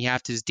rates, and you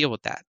have to just deal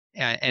with that.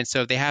 And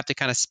so they have to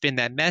kind of spin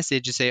that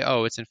message and say,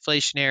 oh, it's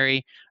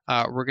inflationary.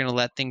 We're going to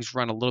let things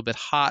run a little bit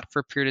hot for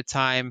a period of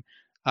time.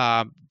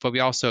 But we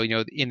also,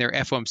 in their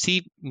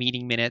FOMC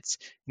meeting minutes,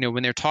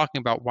 when they're talking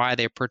about why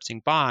they're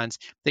purchasing bonds,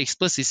 they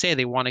explicitly say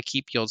they want to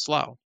keep yields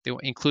low,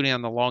 including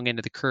on the long end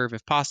of the curve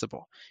if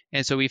possible.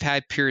 And so we've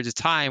had periods of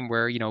time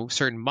where,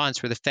 certain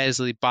months where the Fed is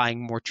really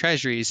buying more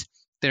treasuries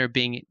that are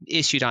being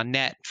issued on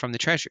net from the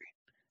Treasury.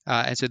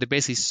 And so they're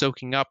basically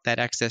soaking up that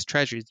excess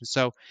treasuries. And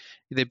so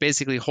they're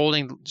basically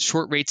holding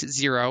short rates at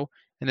zero,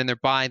 and then they're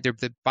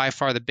by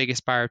far the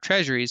biggest buyer of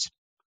treasuries.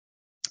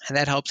 And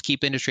that helps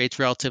keep interest rates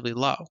relatively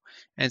low.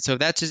 And so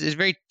that's just a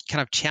very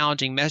kind of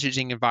challenging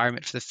messaging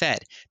environment for the Fed.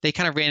 They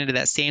kind of ran into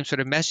that same sort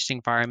of messaging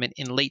environment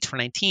in late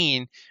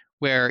 2019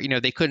 where,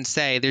 they couldn't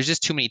say there's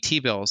just too many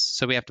T-bills,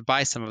 so we have to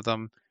buy some of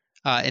them.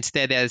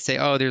 Instead, they had to say,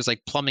 oh, there's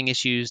like plumbing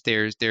issues.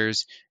 There's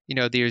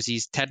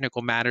these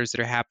technical matters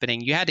that are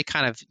happening. You had to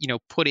kind of,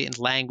 put it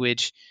in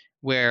language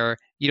where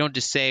you don't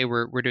just say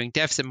we're doing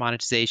deficit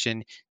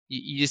monetization.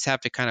 You just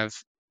have to kind of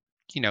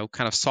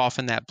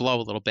soften that blow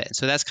a little bit. And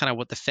so that's kind of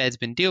what the Fed's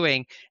been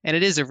doing. And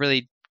it is a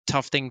really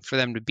tough thing for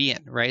them to be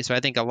in, right? So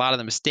I think a lot of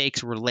the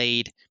mistakes were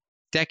laid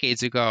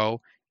decades ago.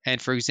 And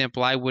for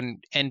example, I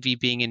wouldn't envy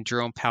being in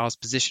Jerome Powell's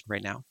position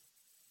right now.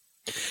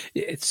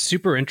 It's a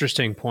super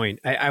interesting point.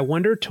 I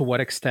wonder to what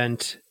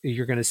extent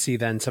you're going to see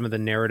then some of the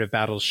narrative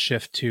battles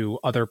shift to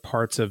other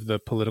parts of the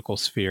political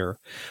sphere,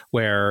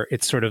 where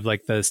it's sort of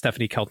like the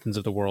Stephanie Keltons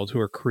of the world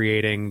who are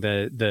creating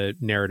the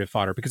narrative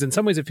fodder. Because in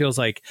some ways it feels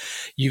like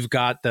you've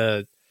got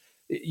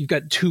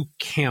two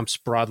camps,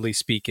 broadly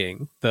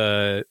speaking.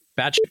 The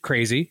batshit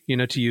crazy,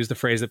 to use the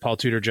phrase that Paul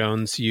Tudor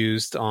Jones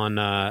used on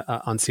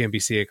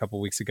CNBC a couple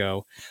of weeks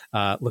ago,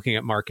 looking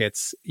at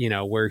markets,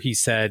 where he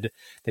said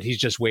that he's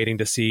just waiting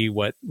to see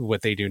what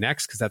they do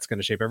next because that's going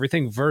to shape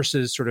everything,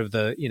 versus sort of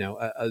the,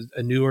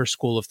 a newer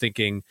school of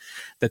thinking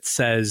that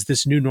says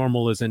this new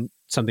normal isn't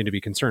something to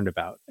be concerned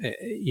about.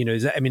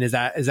 Is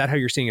that how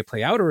you're seeing it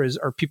play out, or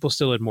are people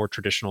still in more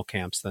traditional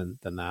camps than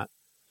that?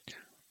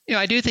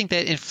 I do think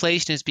that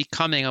inflation is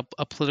becoming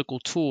a political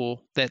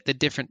tool that the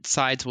different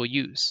sides will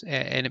use.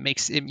 And it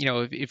makes, if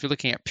you're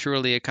looking at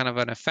purely a kind of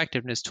an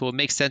effectiveness tool, it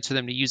makes sense for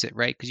them to use it,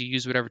 right? Because you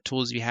use whatever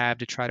tools you have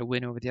to try to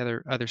win over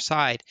the other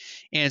side.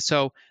 And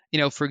so,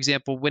 for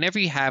example, whenever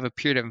you have a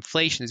period of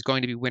inflation, there's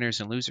going to be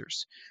winners and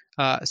losers.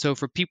 So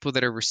for people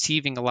that are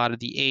receiving a lot of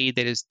the aid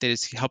that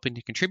is helping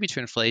to contribute to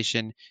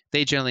inflation,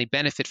 they generally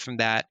benefit from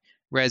that.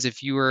 Whereas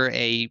if you were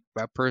a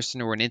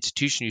person or an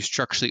institution who's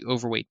structurally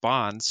overweight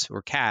bonds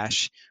or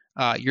cash,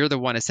 you're the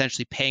one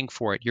essentially paying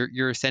for it.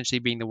 You're essentially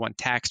being the one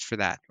taxed for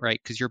that, right?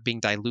 Because you're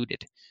being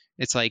diluted.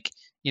 It's like,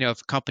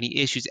 if a company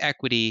issues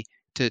equity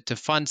to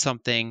fund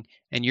something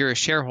and you're a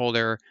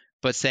shareholder,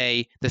 but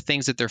say the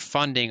things that they're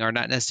funding are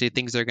not necessarily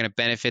things that are going to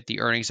benefit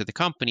the earnings of the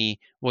company,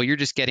 well, you're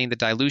just getting the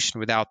dilution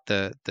without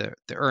the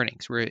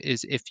earnings.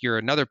 Whereas if you're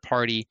another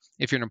party,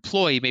 if you're an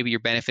employee, maybe you're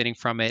benefiting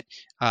from it.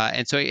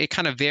 And so it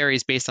kind of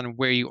varies based on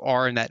where you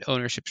are in that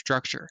ownership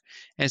structure.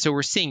 And so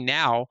we're seeing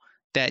now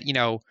that,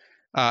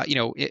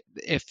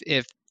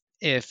 if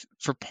if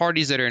for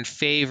parties that are in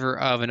favor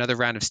of another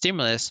round of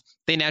stimulus,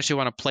 they naturally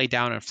want to play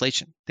down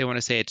inflation. They want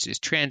to say it's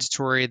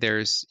transitory.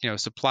 There's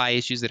supply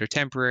issues that are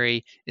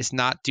temporary. It's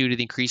not due to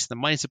the increase in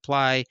the money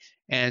supply,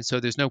 and so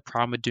there's no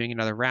problem with doing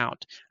another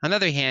round. On the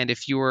other hand,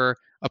 if you're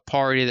a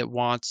party that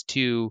wants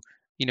to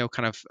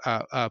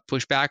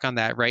push back on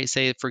that, right?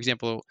 Say, for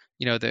example,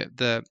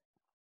 the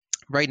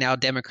right now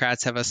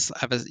Democrats have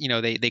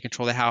they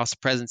control the House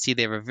presidency.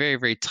 They have a very,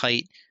 very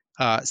tight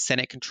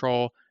Senate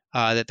control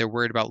that they're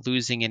worried about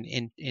losing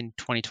in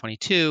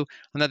 2022.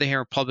 On the other hand,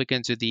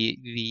 Republicans are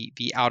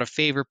the out of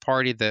favor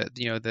party,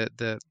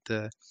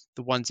 the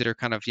ones that are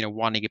kind of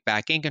wanting to get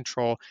back in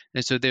control.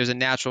 And so there's a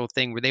natural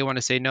thing where they want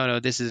to say, no,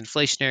 this is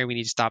inflationary. We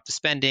need to stop the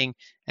spending,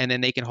 and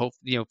then they can hope,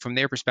 from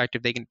their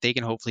perspective, they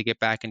can hopefully get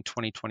back in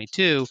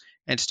 2022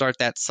 and start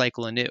that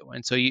cycle anew.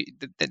 And so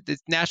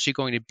it's naturally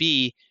going to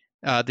be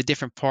the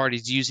different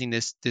parties using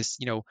this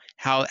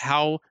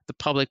how the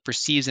public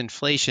perceives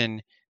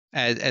inflation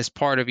as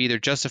part of either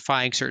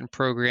justifying certain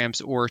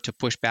programs or to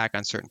push back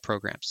on certain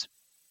programs.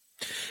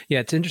 Yeah,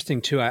 it's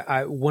interesting too.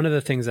 I one of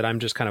the things that I'm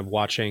just kind of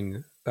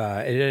watching,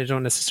 I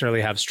don't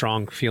necessarily have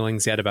strong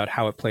feelings yet about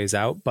how it plays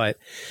out, but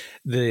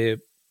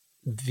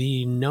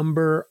the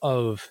number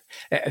of,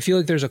 I feel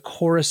like there's a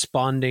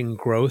corresponding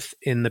growth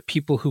in the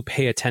people who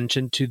pay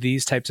attention to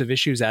these types of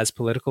issues as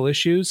political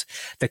issues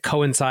that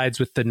coincides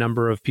with the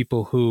number of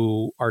people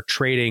who are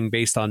trading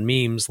based on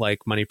memes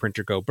like money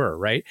printer go burr,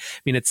 right? I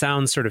mean, it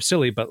sounds sort of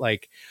silly, but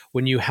like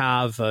when you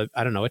have a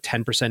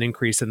 10%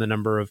 increase in the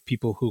number of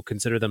people who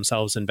consider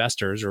themselves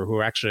investors or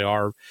who actually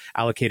are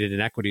allocated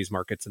in equities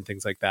markets and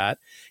things like that,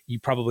 you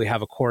probably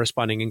have a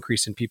corresponding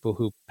increase in people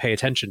who pay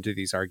attention to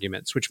these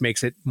arguments, which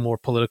makes it more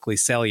politically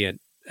salient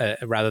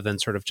rather than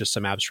sort of just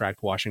some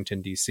abstract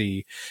Washington,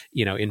 D.C.,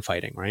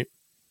 infighting, right?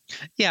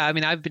 Yeah, I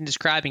mean, I've been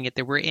describing it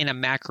that we're in a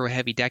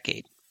macro-heavy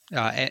decade.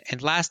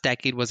 And last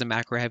decade was a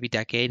macro-heavy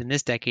decade, and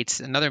this decade's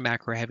another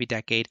macro-heavy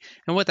decade.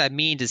 And what that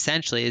means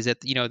essentially is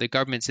that, the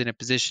government's in a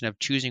position of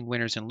choosing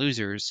winners and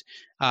losers.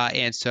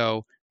 And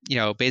so,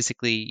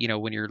 basically,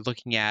 when you're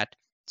looking at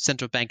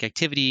central bank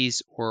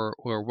activities or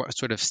what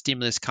sort of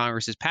stimulus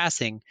Congress is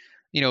passing,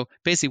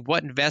 basically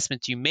what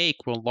investments you make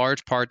will in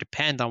large part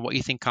depend on what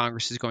you think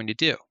Congress is going to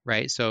do,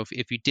 right? So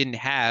if you didn't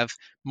have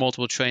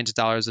multiple trillions of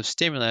dollars of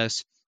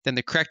stimulus, then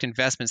the correct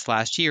investments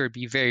last year would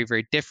be very,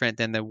 very different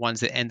than the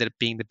ones that ended up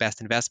being the best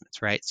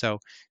investments, right? So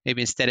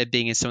maybe instead of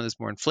being in some of those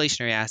more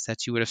inflationary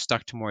assets, you would have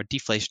stuck to more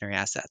deflationary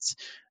assets.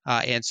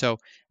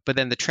 But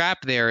then the trap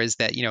there is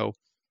that,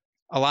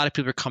 a lot of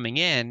people are coming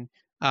in,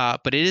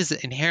 but it is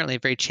inherently a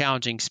very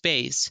challenging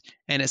space.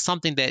 And it's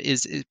something that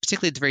is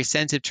particularly very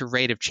sensitive to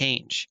rate of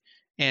change.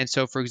 And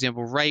so, for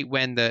example, right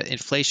when the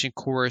inflation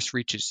chorus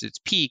reaches its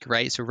peak,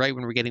 right? So right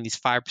when we're getting these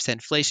 5%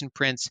 inflation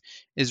prints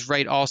is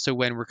right also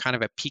when we're kind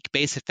of at peak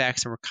base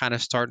effects and we're kind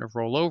of starting to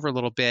roll over a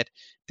little bit.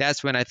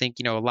 That's when I think,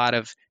 a lot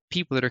of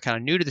people that are kind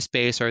of new to the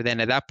space are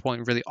then at that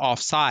point really off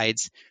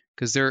sides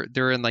because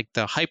they're in like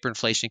the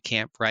hyperinflation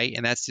camp, right?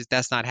 And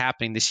that's not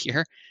happening this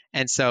year.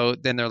 And so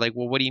then they're like,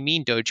 well, what do you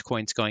mean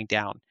Dogecoin's going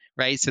down?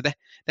 Right. So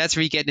that's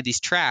where you get into these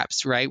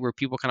traps, right? Where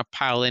people kind of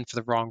pile in for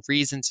the wrong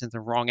reasons and the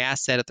wrong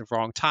asset at the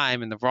wrong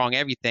time and the wrong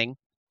everything.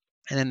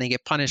 And then they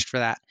get punished for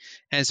that.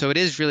 And so it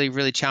is really,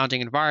 really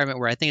challenging environment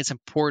where I think it's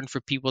important for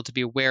people to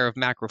be aware of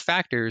macro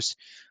factors,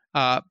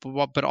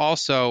 but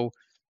also,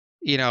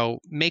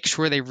 make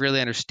sure they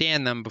really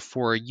understand them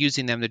before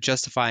using them to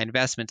justify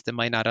investments that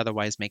might not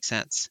otherwise make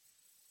sense.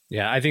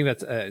 Yeah, I think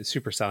that's a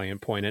super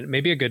salient point, and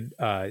maybe a good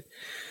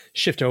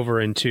shift over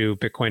into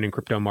Bitcoin and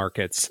crypto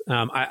markets.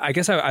 I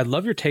guess I'd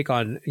love your take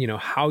on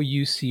how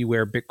you see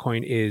where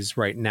Bitcoin is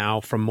right now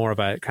from more of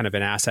a kind of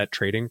an asset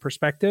trading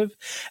perspective,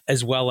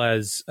 as well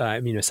as a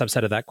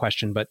subset of that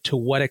question. But to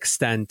what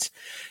extent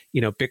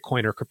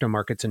Bitcoin or crypto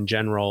markets in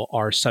general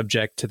are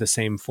subject to the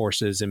same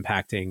forces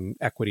impacting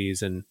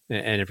equities and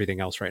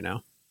everything else right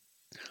now?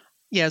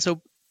 Yeah,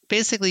 so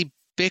basically,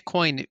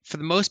 Bitcoin, for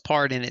the most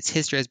part in its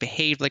history, has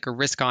behaved like a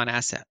risk-on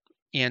asset.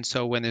 And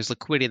so when there's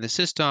liquidity in the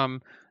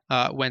system,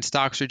 when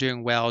stocks are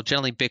doing well,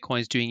 generally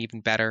Bitcoin's doing even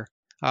better.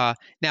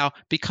 Now,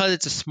 because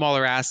it's a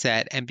smaller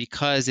asset and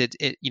because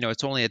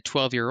it's only a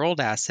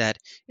 12-year-old asset,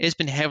 it's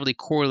been heavily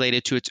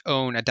correlated to its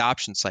own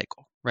adoption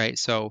cycle, right?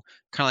 So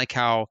kind of like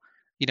how,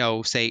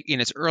 say in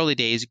its early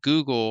days,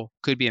 Google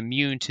could be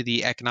immune to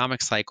the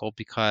economic cycle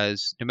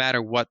because no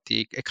matter what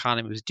the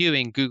economy was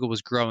doing, Google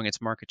was growing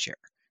its market share.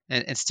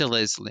 And still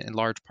is in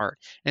large part.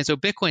 And so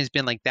Bitcoin's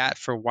been like that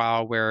for a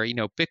while where,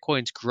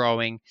 Bitcoin's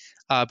growing,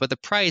 but the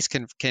price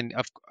can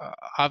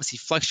obviously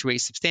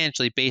fluctuate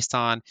substantially based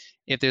on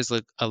if there's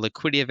a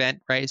liquidity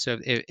event, right? So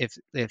if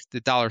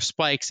the dollar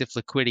spikes, if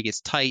liquidity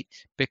gets tight,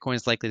 Bitcoin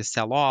is likely to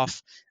sell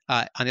off.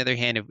 On the other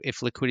hand,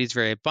 if liquidity is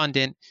very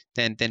abundant,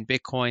 then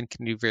Bitcoin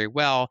can do very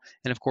well.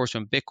 And of course,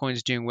 when Bitcoin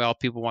is doing well,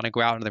 people want to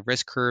go out on the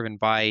risk curve and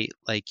buy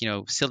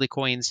silly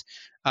coins.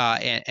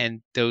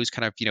 And those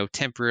kind of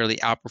temporarily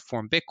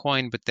outperform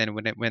Bitcoin, but then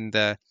when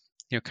the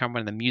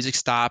when the music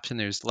stops and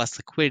there's less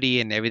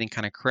liquidity and everything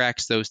kind of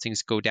corrects, those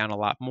things go down a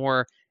lot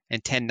more.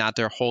 and tend not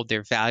to hold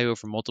their value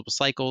over multiple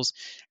cycles.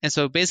 And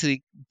so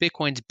basically,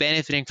 Bitcoin's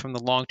benefiting from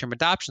the long-term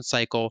adoption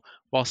cycle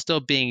while still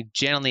being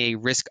generally a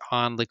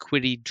risk-on,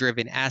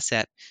 liquidity-driven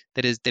asset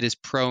that is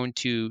prone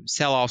to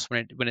sell-offs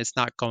when it's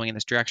not going in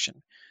this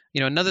direction.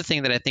 Another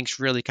thing that I think is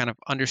really kind of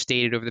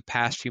understated over the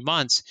past few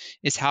months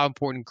is how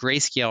important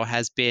Grayscale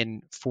has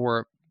been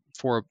for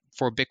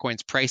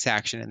Bitcoin's price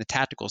action in the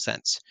tactical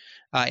sense.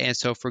 And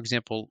so, for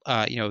example,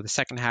 the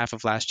second half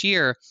of last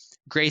year,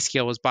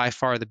 Grayscale was by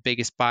far the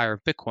biggest buyer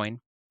of Bitcoin.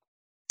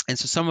 And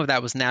so some of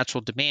that was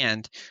natural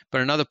demand,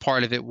 but another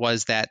part of it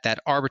was that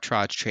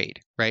arbitrage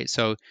trade, right?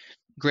 So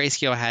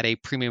Grayscale had a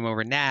premium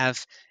over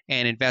NAV,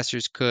 and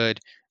investors could,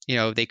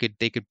 they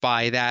could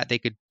buy that, they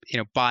could,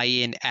 buy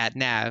in at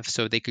NAV,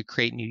 so they could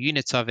create new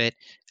units of it,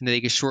 and then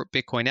they could short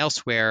Bitcoin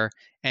elsewhere.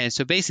 And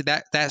so basically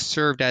that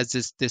served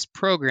as this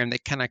program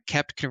that kind of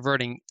kept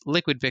converting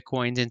liquid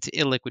Bitcoins into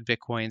illiquid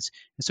Bitcoins.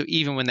 And so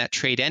even when that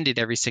trade ended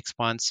every 6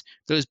 months,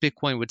 those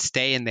Bitcoin would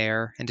stay in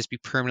there and just be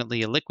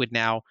permanently illiquid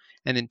now.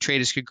 And then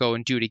traders could go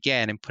and do it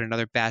again and put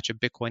another batch of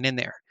Bitcoin in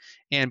there.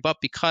 But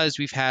because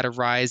we've had a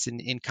rise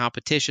in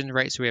competition,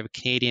 right? So we have a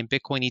Canadian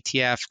Bitcoin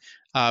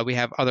ETF, we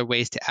have other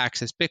ways to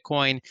access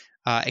Bitcoin.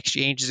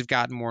 Exchanges have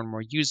gotten more and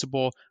more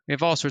usable. We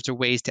have all sorts of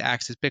ways to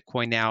access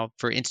Bitcoin now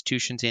for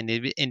institutions and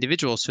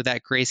individuals. So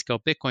that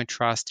Grayscale Bitcoin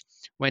Trust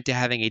went to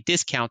having a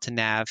discount to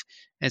NAV,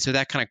 and so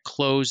that kind of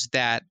closed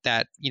that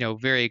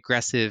very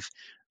aggressive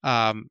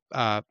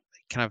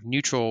kind of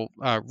neutral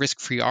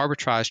risk-free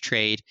arbitrage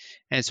trade.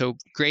 And so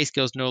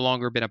Grayscale's no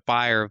longer been a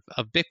buyer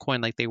of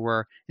Bitcoin like they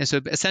were, and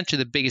so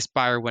essentially the biggest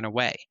buyer went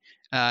away.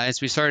 As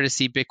we started to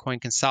see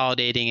Bitcoin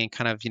consolidating and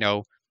kind of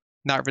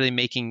not really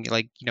making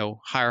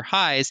higher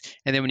highs.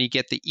 And then when you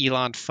get the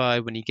Elon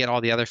FUD, when you get all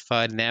the other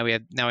FUD, and now we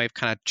have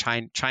kind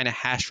of China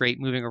hash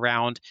rate moving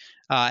around.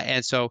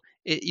 And so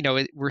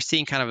we're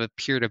seeing kind of a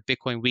period of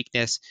Bitcoin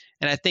weakness.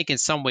 And I think in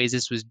some ways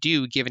this was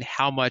due given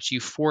how much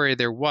euphoria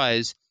there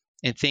was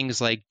in things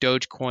like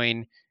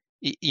Dogecoin,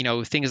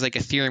 things like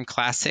Ethereum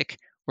Classic,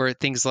 or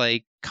things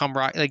like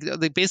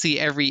like basically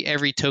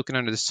every token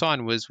under the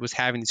sun was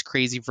having this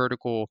crazy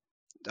vertical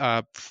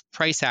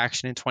price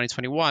action in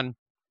 2021.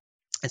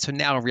 And so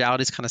now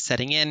reality is kind of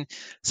setting in.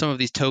 Some of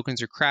these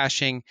tokens are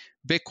crashing.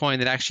 Bitcoin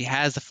that actually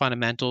has the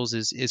fundamentals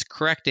is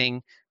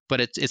correcting, but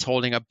it's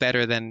holding up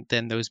better than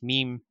those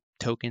meme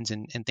tokens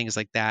and things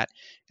like that.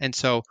 And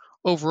so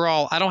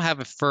overall, I don't have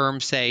a firm,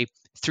 say,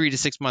 3 to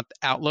 6 month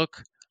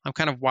outlook. I'm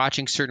kind of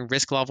watching certain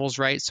risk levels,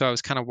 right? So I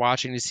was kind of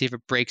watching to see if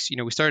it breaks.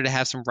 We started to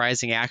have some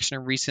rising action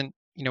in recent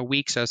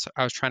weeks. So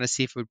I was trying to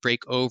see if it would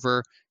break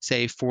over,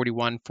 say,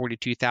 41,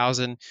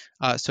 42,000.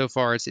 So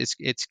far,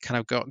 it's kind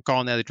of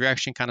gone the other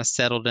direction, kind of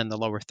settled in the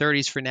lower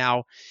 30s for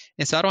now.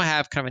 And so I don't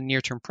have kind of a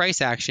near-term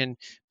price action,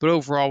 but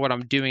overall, what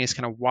I'm doing is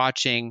kind of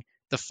watching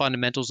the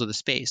fundamentals of the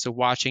space. So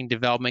watching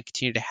development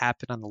continue to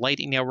happen on the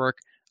Lightning Network,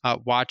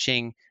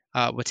 watching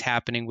what's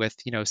happening with,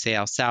 say,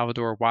 El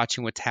Salvador,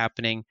 watching what's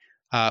happening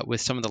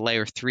with some of the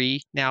layer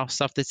 3 now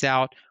stuff that's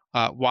out,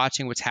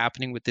 watching what's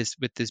happening with this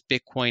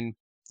Bitcoin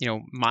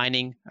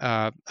mining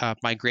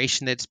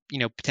migration that's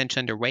potentially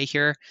underway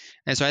here.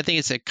 And so I think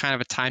it's a kind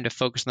of a time to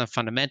focus on the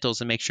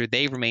fundamentals and make sure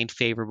they remain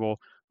favorable.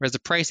 Whereas the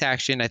price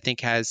action, I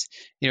think, has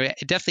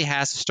it definitely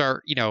has to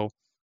start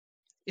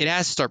it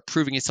has to start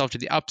proving itself to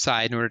the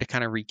upside in order to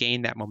kind of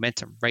regain that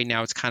momentum. Right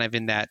now, it's kind of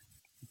in that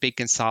big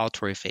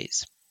consolidatory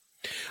phase.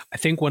 I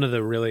think one of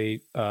the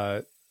really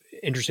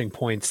interesting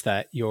points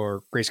that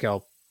your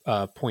Grayscale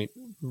point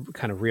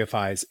kind of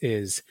reifies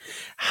is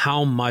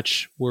how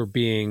much we're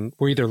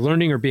either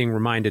learning or being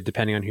reminded,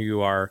 depending on who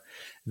you are,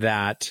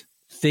 that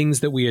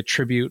things that we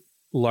attribute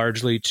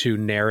largely to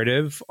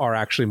narrative are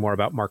actually more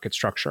about market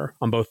structure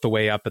on both the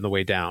way up and the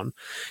way down.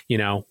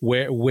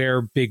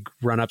 Where big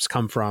run-ups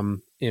come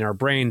from in our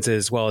brains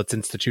is, well, it's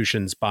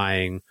institutions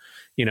buying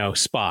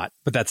spot,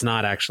 but that's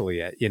not actually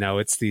it.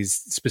 It's these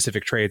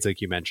specific trades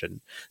like you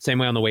mentioned. Same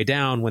way on the way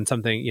down, when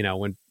something,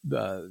 when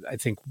I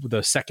think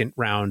the second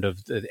round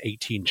of the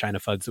 18 China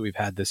FUDs that we've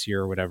had this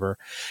year or whatever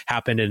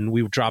happened, and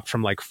we dropped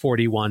from like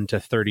 41 to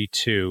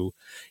 32,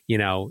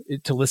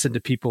 to listen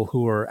to people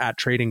who are at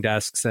trading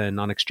desks and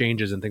on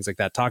exchanges and things like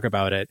that talk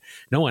about it.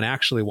 No one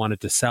actually wanted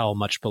to sell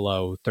much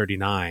below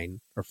 39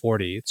 or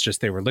 40. It's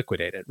just they were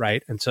liquidated,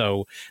 right? And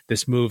so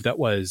this move that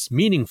was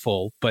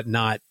meaningful but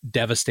not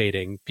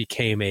devastating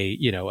became a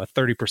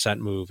 30%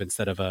 move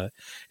instead of a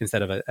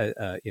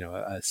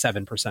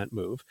 7%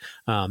 move.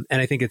 And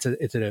I think it's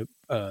an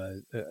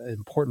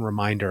important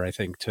reminder, I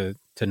think, to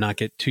not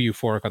get too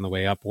euphoric on the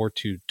way up or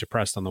too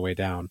depressed on the way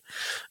down.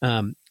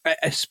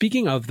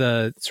 Speaking of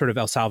the sort of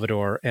El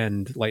Salvador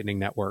and Lightning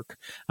Network,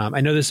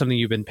 I know this is something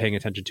you've been paying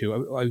attention to.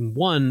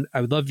 One, I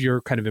would love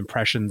your kind of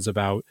impressions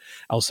about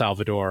El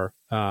Salvador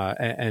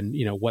and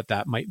what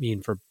that might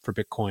mean for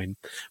Bitcoin.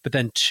 But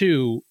then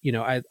two,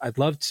 I'd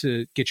love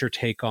to get your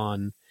take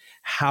on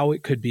how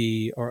it could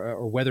be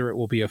or whether it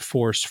will be a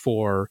force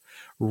for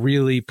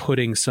really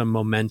putting some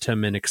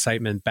momentum and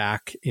excitement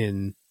back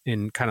in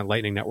kind of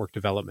Lightning Network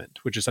development,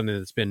 which is something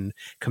that's been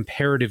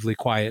comparatively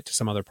quiet to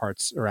some other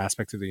parts or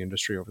aspects of the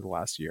industry over the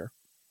last year.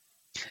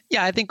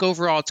 Yeah, I think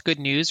overall it's good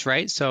news,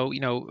 right? So,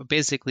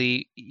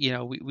 basically,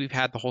 we've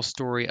had the whole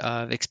story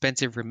of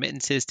expensive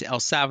remittances to El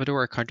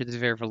Salvador, a country that's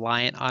very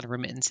reliant on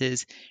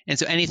remittances. And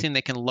so anything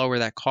that can lower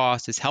that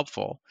cost is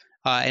helpful.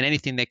 And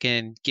anything that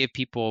can give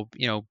people,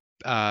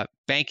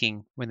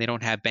 banking when they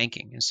don't have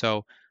banking. And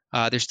so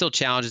there's still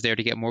challenges there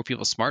to get more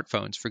people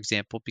smartphones, for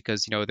example,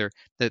 because,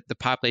 the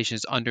population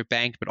is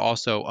underbanked, but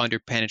also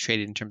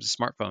underpenetrated in terms of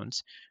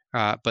smartphones.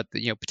 But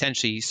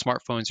potentially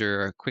smartphones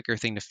are a quicker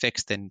thing to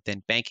fix than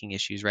banking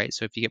issues, right?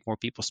 So if you get more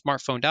people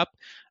smartphoned up,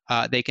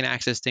 they can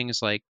access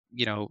things like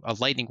a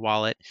Lightning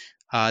wallet.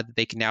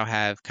 They can now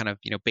have kind of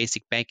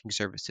basic banking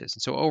services.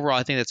 And so overall,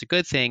 I think that's a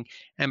good thing.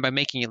 And by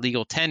making it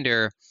legal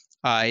tender,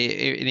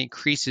 it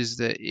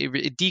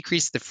it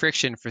decreases the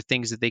friction for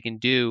things that they can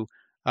do.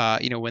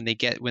 When they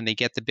get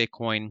the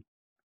Bitcoin,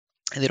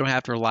 and they don't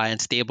have to rely on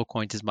stable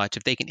coins as much.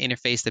 If they can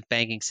interface the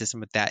banking system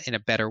with that in a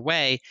better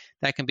way,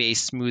 that can be a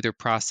smoother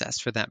process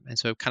for them. And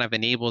so it kind of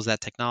enables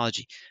that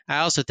technology. I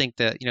also think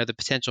that the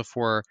potential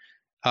for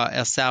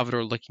El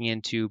Salvador looking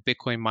into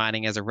Bitcoin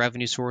mining as a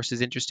revenue source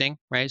is interesting,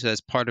 right? So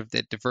that's part of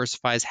that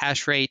diversifies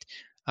hash rate.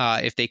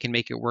 If they can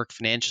make it work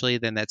financially,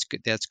 then that's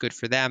good. That's good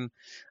for them.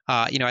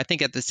 I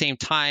think at the same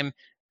time,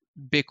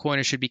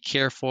 Bitcoiners should be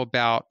careful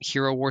about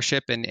hero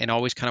worship and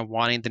always kind of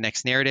wanting the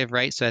next narrative,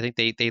 right? So I think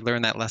they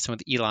learned that lesson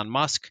with Elon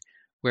Musk,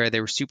 where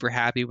they were super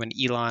happy when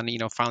Elon,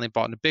 finally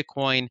bought into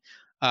Bitcoin,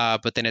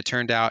 but then it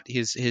turned out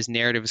his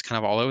narrative is kind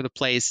of all over the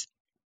place.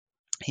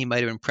 He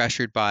might have been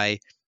pressured by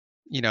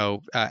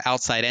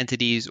outside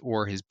entities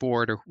or his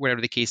board or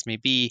whatever the case may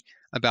be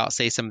about,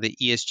 say, some of the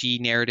ESG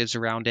narratives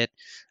around it.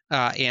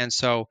 And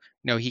so,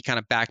 he kind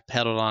of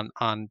backpedaled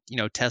on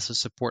Tesla's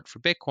support for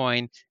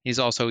Bitcoin. He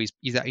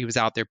was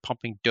out there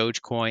pumping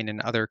Dogecoin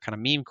and other kind of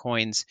meme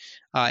coins.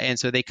 And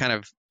so they kind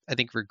of, I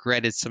think,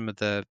 regretted some of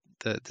the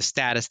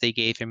status they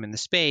gave him in the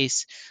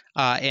space.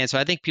 And so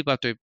I think people have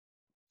to,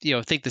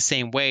 think the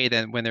same way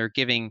that when they're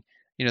giving,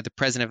 the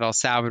president of El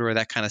Salvador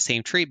that kind of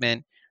same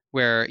treatment,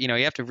 where you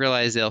have to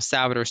realize that El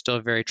Salvador is still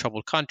a very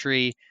troubled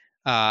country.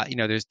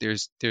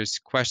 There's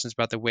questions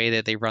about the way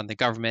that they run the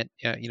government,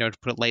 to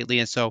put it lightly.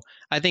 And so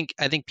I think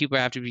people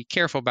have to be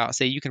careful about,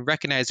 say, you can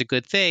recognize a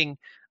good thing,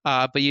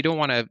 but you don't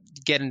want to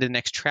get into the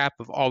next trap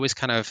of always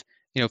kind of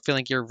feeling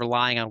like you're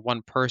relying on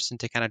one person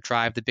to kind of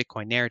drive the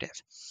Bitcoin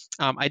narrative.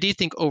 I do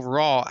think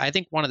overall, I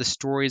think one of the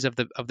stories of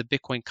the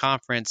Bitcoin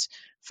conference,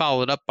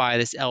 followed up by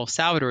this El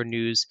Salvador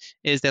news,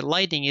 is that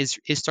Lightning is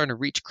starting to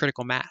reach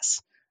critical mass.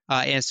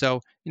 And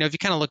so, if you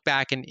kind of look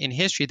back in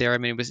history there, I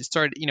mean, it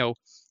started,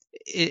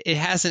 it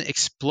hasn't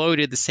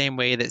exploded the same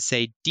way that,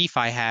 say,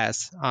 DeFi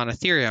has on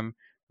Ethereum,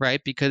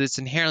 right? Because it's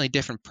inherently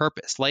different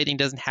purpose. Lightning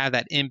doesn't have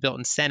that inbuilt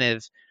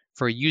incentive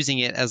for using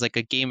it as like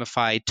a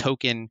gamified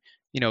token,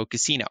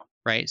 casino,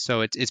 right?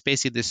 So it's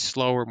basically this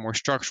slower, more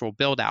structural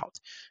build out.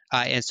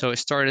 And so it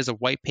started as a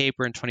white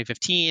paper in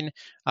 2015.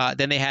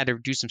 Then they had to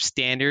do some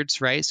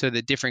standards, right? So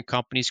that different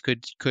companies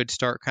could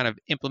start kind of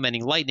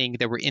implementing Lightning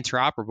that were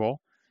interoperable.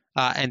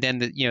 And then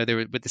with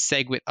the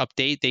SegWit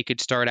update, they could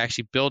start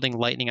actually building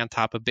Lightning on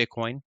top of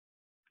Bitcoin.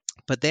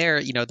 But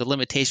there, the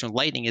limitation with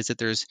Lightning is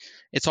that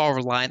it's all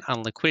reliant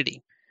on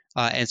liquidity.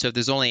 And so if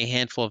there's only a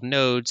handful of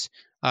nodes,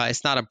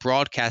 it's not a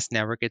broadcast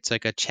network, it's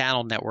like a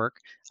channel network.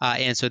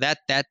 And so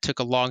that took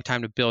a long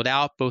time to build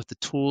out, both the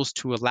tools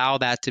to allow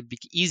that to be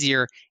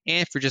easier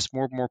and for just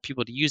more and more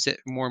people to use it,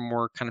 more and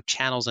more kind of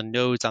channels and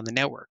nodes on the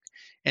network.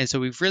 And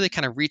so we've really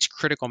kind of reached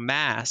critical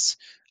mass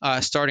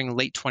starting in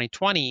late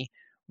 2020,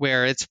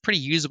 where it's a pretty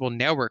usable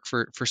network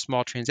for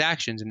small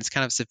transactions, and it's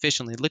kind of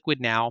sufficiently liquid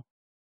now.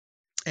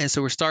 And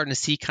so we're starting to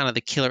see kind of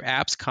the killer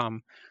apps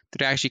come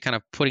that are actually kind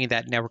of putting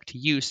that network to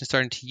use and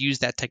starting to use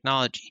that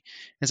technology.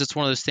 And so it's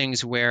one of those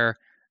things where,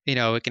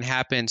 it can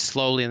happen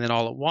slowly and then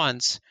all at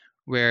once,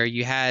 where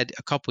you had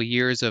a couple of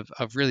years of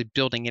really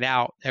building it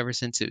out ever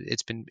since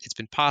it's been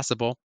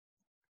possible.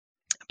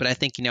 But I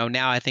think,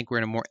 now I think we're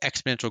in a more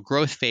exponential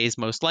growth phase,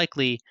 most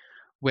likely,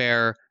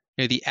 where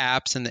the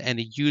apps and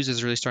the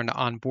users are really starting to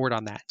onboard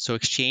on that. So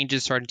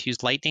exchanges starting to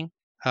use Lightning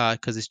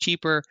because it's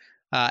cheaper,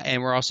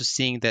 and we're also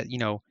seeing that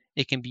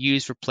it can be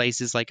used for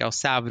places like El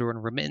Salvador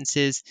and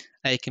remittances.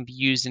 It can be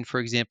used in, for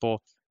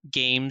example,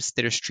 games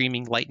that are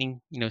streaming Lightning,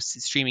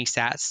 streaming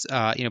sats,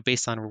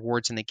 based on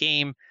rewards in the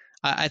game.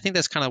 I think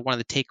that's kind of one of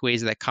the takeaways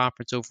of that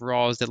conference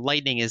overall, is that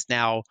Lightning is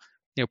now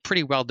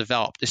pretty well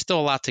developed. There's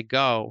still a lot to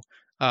go,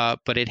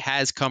 but it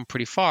has come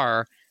pretty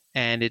far,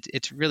 and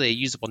it's really a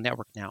usable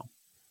network now.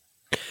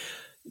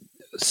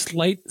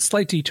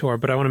 Slight detour,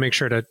 but I want to make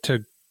sure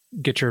to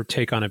get your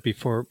take on it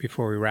before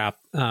we wrap.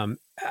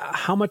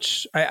 How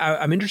much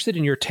I'm interested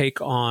in your take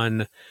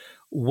on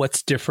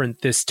what's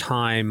different this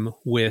time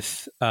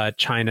with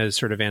China's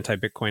sort of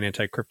anti-Bitcoin,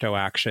 anti-crypto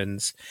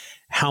actions.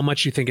 How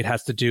much you think it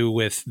has to do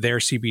with their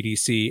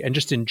CBDC, and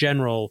just in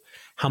general,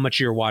 how much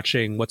you're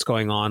watching what's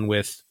going on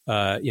with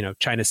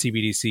China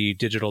CBDC,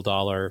 digital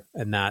dollar,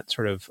 and that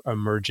sort of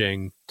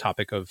emerging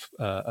topic of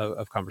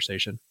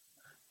conversation.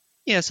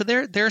 Yeah, so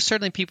there are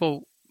certainly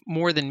people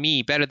more than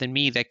me, better than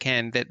me,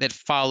 that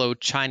follow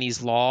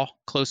Chinese law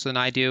closer than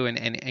I do,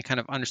 and kind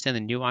of understand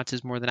the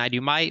nuances more than I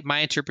do. My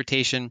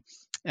interpretation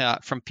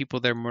from people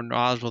that are more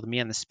knowledgeable than me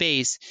on the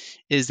space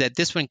is that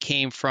this one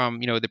came from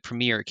the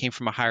premier. It came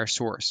from a higher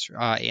source,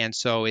 and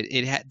so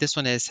this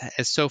one has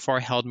so far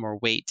held more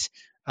weight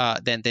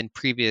than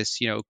previous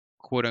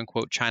quote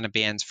unquote China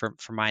bans for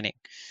mining.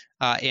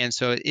 And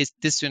so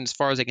this one, as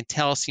far as I can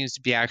tell, seems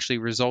to be actually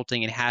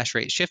resulting in hash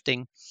rate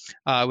shifting,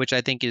 which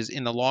I think is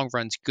in the long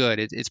run is good.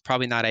 It's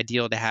probably not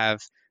ideal to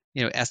have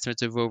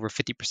estimates of over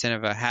 50%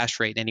 of a hash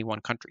rate in any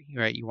one country,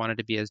 right? You want it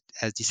to be as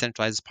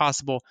decentralized as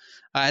possible.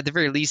 At the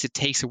very least, it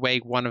takes away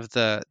one of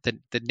the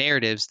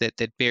narratives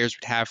that bears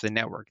would have for the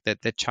network,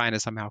 that China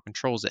somehow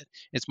controls it.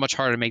 It's much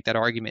harder to make that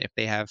argument if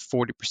they have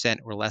 40%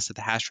 or less of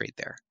the hash rate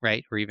there,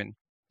 right? Or even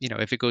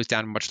if it goes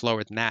down much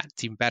lower than that,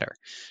 it's even better.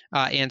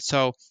 And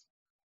so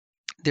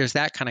there's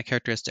that kind of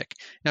characteristic.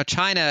 Now,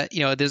 China,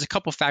 there's a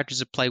couple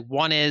factors at play.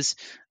 One is,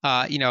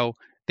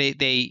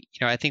 they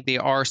I think they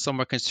are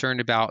somewhat concerned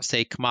about,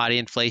 say, commodity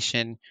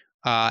inflation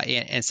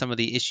and some of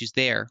the issues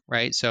there,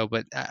 right? So,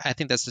 but I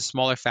think that's the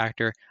smaller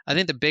factor. I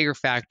think the bigger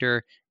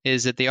factor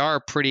is that they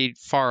are pretty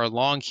far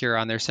along here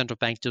on their central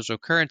bank digital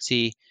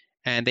currency,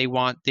 and they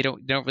don't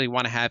really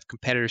want to have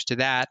competitors to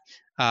that.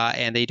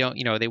 And they don't,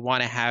 they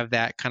want to have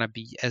that kind of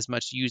be as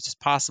much used as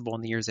possible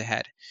in the years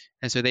ahead.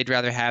 And so they'd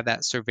rather have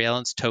that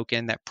surveillance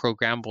token, that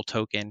programmable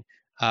token,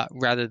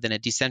 rather than a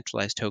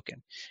decentralized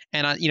token.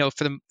 And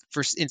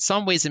for in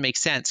some ways it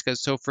makes sense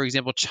because, so for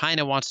example,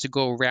 China wants to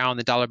go around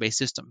the dollar-based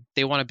system.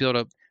 They want to be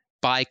able to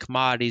buy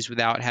commodities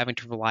without having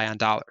to rely on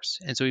dollars.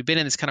 And so we've been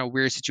in this kind of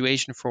weird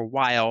situation for a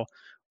while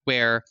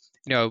where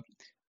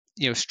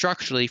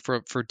structurally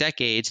for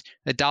decades,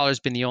 the dollar has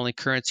been the only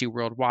currency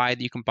worldwide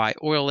that you can buy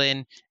oil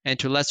in, and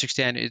to a lesser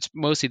extent, it's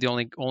mostly the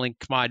only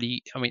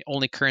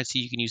currency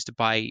you can use to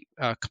buy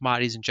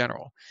commodities in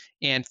general.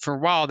 And for a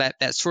while,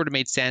 that sort of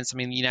made sense. I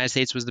mean, the United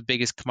States was the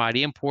biggest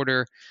commodity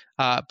importer,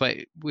 but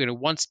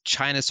once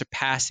China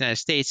surpassed the United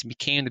States and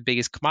became the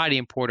biggest commodity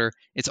importer,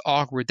 it's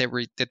awkward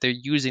that they're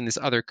using this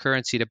other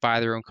currency to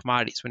buy their own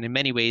commodities, when in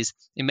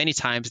many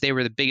times, they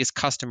were the biggest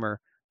customer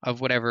of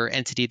whatever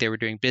entity they were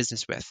doing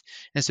business with.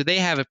 And so they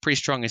have a pretty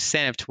strong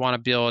incentive to want to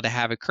be able to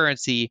have a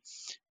currency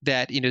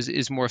that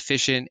is more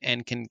efficient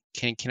and can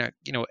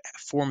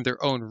form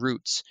their own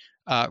routes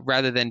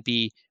rather than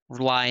be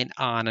reliant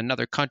on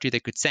another country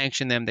that could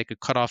sanction them, that could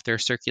cut off their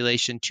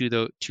circulation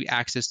to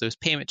access those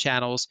payment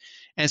channels.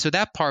 And so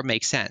that part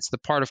makes sense. The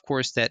part, of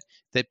course, that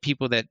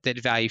people that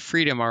value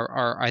freedom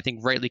are I think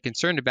rightly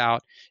concerned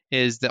about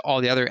is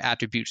all the other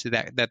attributes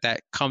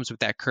that comes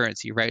with that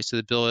currency, right? So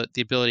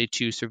the ability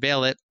to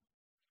surveil it,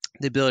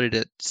 the ability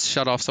to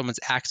shut off someone's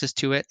access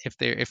to it if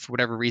for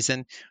whatever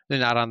reason they're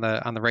not on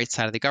the right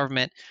side of the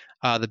government,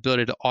 the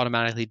ability to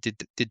automatically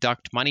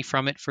deduct money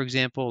from it, for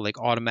example, like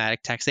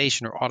automatic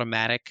taxation or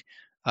automatic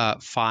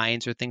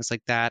fines or things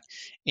like that.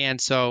 And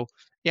so,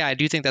 yeah, I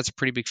do think that's a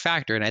pretty big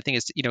factor. And I think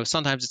it's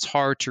sometimes it's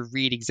hard to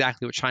read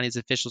exactly what Chinese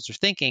officials are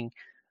thinking.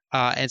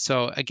 And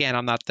so again,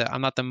 I'm not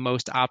the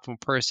most optimal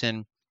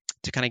person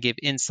to kind of give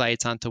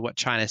insights onto what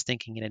China is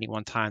thinking at any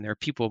one time. There are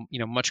people,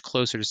 much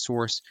closer to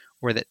source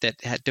or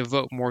that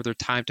devote more of their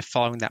time to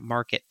following that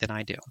market than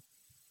I do.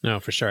 No,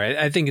 for sure.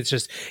 I think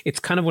it's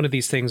kind of one of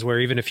these things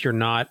where even if you're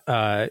not,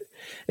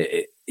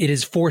 it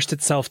has forced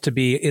itself to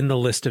be in the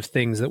list of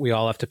things that we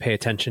all have to pay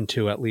attention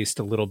to at least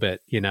a little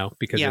bit,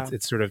 because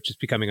it's sort of just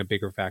becoming a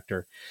bigger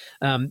factor.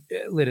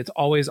 Lyd, it's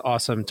always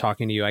awesome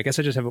talking to you. I guess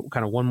I just have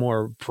kind of one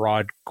more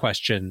broad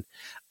question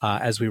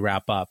as we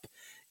wrap up.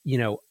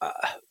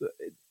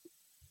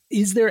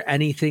 Is there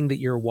anything that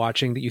you're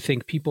watching that you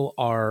think people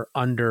are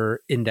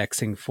under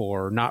indexing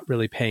for, not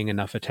really paying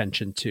enough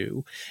attention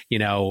to?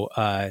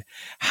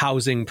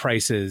 Housing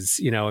prices,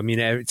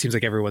 it seems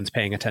like everyone's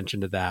paying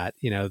attention to that.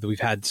 We've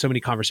had so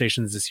many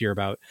conversations this year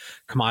about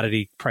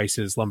commodity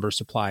prices, lumber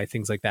supply,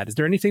 things like that. Is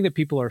there anything that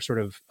people are sort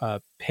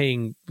of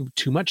paying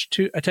too much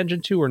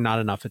attention to or not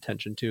enough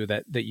attention to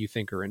that you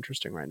think are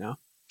interesting right now?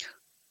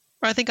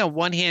 Well, I think on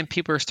one hand,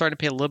 people are starting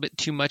to pay a little bit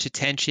too much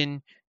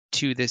attention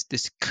to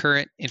this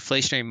current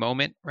inflationary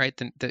moment, right?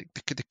 The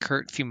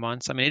current few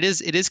months. I mean,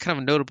 it is kind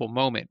of a notable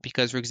moment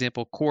because, for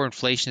example, core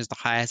inflation is the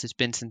highest it's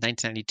been since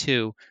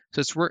 1992.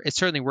 So it's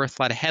certainly worth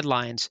a lot of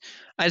headlines.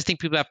 I just think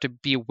people have to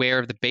be aware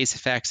of the base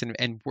effects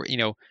and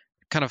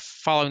kind of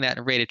following that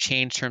in rate of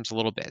change terms a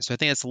little bit. So I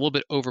think it's a little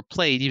bit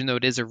overplayed, even though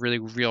it is a really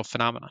real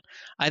phenomenon.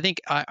 I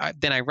think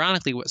then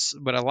ironically,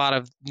 what a lot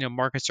of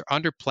markets are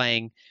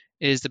underplaying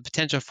is the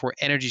potential for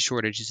energy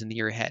shortages in the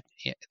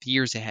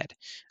years ahead.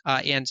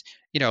 And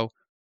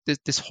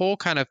this whole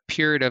kind of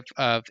period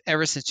of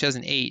ever since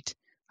 2008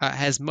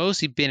 has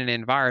mostly been an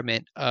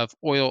environment of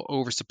oil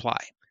oversupply,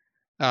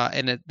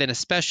 and then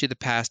especially the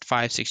past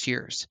 5-6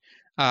 years.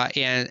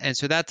 And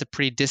so that's a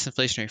pretty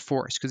disinflationary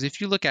force, because if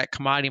you look at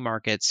commodity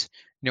markets,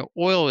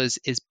 oil is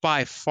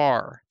by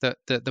far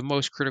the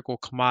most critical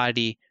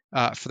commodity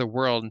for the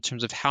world in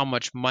terms of how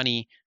much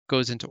money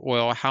goes into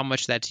oil, how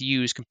much that's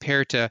used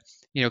compared to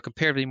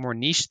comparatively more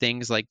niche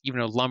things like even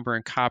though lumber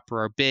and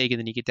copper are big, and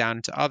then you get down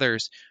into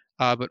others.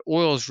 But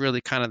oil is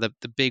really kind of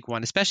the big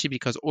one, especially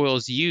because oil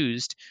is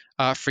used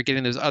for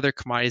getting those other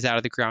commodities out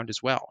of the ground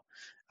as well.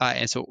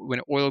 And so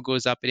when oil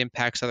goes up, it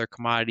impacts other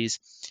commodities.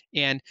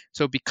 And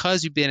so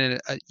because we've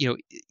been in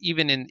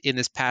even in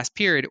this past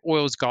period,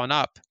 oil's gone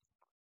up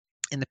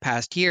in the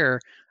past year,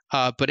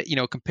 but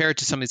compared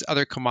to some of these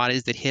other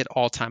commodities that hit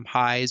all-time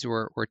highs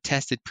or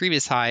tested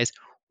previous highs,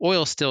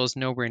 oil still is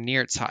nowhere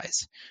near its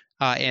highs.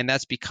 And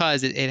that's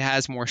because it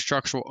has more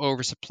structural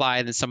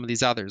oversupply than some of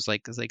these others,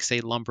 like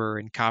say lumber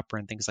and copper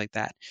and things like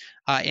that.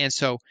 And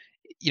so,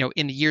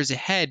 in the years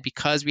ahead,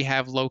 because we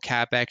have low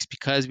capex,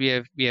 because we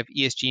have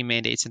ESG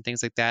mandates and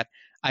things like that,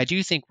 I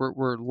do think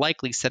we're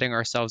likely setting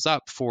ourselves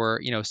up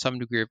for some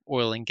degree of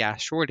oil and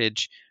gas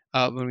shortage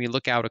when we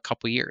look out a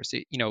couple of years.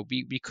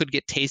 We could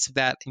get taste of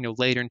that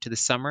later into the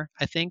summer,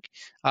 I think,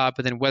 but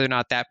then whether or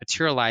not that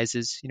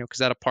materializes, because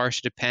that'll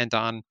partially depend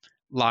on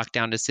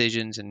lockdown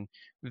decisions and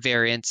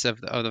variants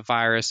of the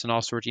virus and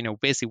all sorts,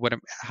 basically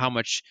how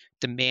much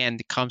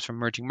demand comes from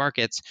emerging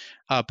markets.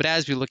 But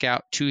as we look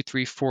out 2,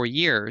 3, 4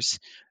 years,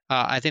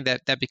 I think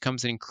that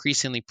becomes an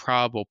increasingly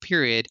probable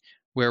period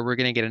where we're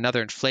going to get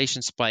another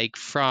inflation spike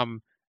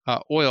from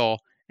oil,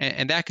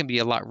 and that can be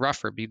a lot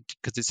rougher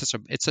because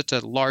it's such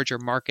a larger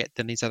market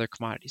than these other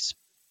commodities.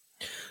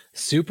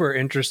 Super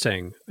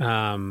interesting.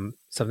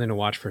 Something to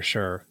watch for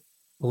sure.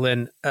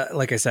 Lynn,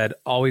 like I said,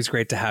 always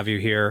great to have you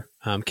here.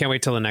 Can't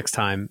wait till the next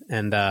time,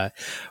 and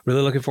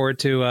really looking forward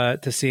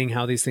to seeing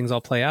how these things all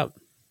play out.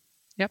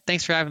 Yep,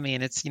 thanks for having me.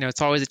 And it's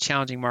it's always a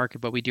challenging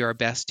market, but we do our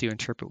best to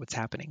interpret what's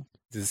happening.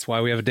 This is why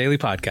we have a daily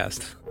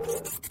podcast.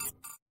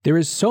 There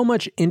is so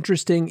much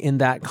interesting in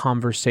that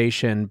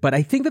conversation, but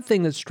I think the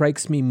thing that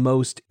strikes me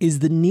most is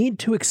the need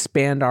to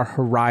expand our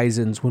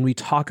horizons when we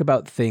talk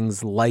about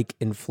things like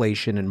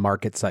inflation and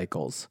market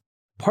cycles.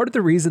 Part of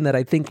the reason that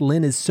I think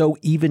Lynn is so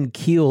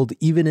even-keeled,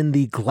 even in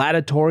the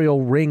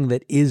gladiatorial ring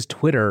that is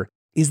Twitter,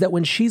 is that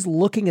when she's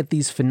looking at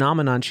these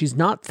phenomenon, she's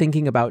not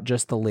thinking about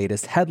just the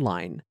latest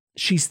headline.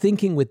 She's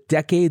thinking with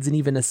decades and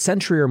even a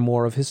century or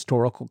more of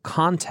historical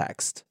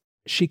context.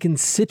 She can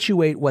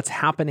situate what's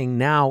happening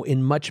now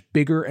in much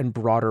bigger and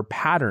broader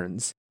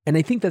patterns, and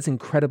I think that's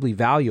incredibly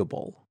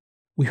valuable.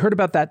 We heard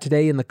about that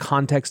today in the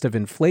context of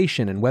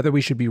inflation and whether we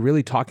should be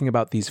really talking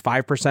about these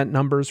 5%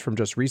 numbers from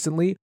just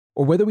recently,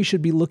 or whether we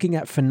should be looking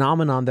at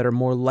phenomenon that are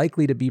more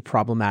likely to be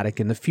problematic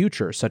in the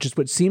future, such as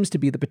what seems to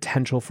be the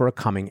potential for a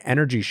coming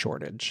energy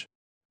shortage.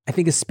 I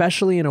think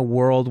especially in a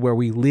world where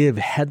we live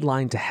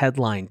headline to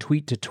headline,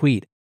 tweet to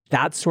tweet,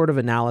 that sort of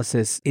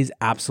analysis is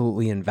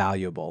absolutely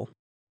invaluable.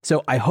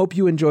 So I hope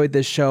you enjoyed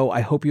this show.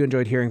 I hope you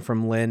enjoyed hearing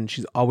from Lynn.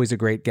 She's always a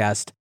great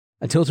guest.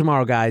 Until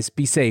tomorrow, guys,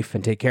 be safe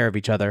and take care of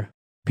each other.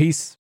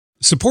 Peace.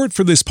 Support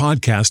for this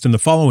podcast and the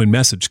following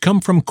message come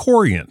from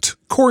Corient.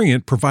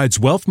 Corient provides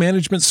wealth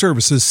management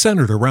services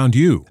centered around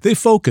you. They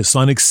focus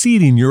on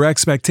exceeding your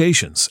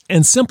expectations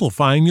and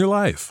simplifying your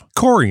life.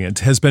 Corient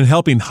has been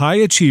helping high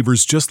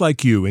achievers just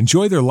like you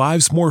enjoy their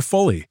lives more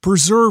fully,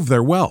 preserve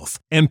their wealth,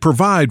 and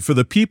provide for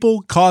the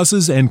people,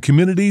 causes, and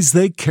communities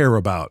they care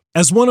about.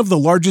 As one of the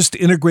largest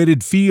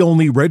integrated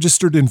fee-only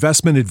registered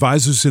investment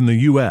advisors in the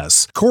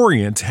U.S.,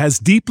 Corient has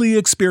deeply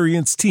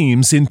experienced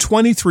teams in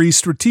 23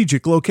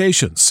 strategic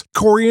locations.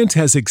 Corient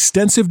has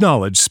extensive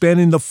knowledge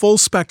spanning the full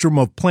spectrum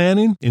of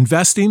planning,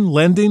 investing,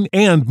 lending,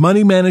 and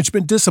money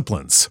management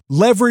disciplines.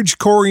 Leverage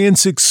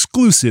Corient's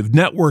exclusive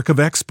network of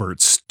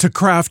experts to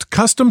craft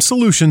custom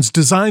solutions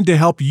designed to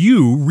help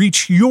you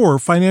reach your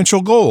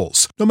financial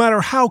goals, no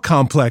matter how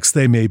complex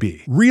they may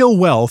be. Real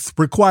wealth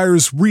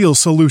requires real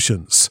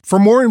solutions. For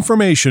more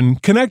information,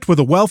 connect with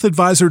a wealth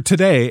advisor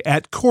today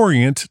at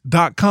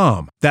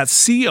Corient.com.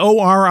 That's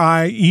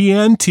Corient.com.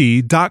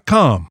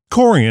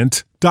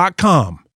 Corient.com.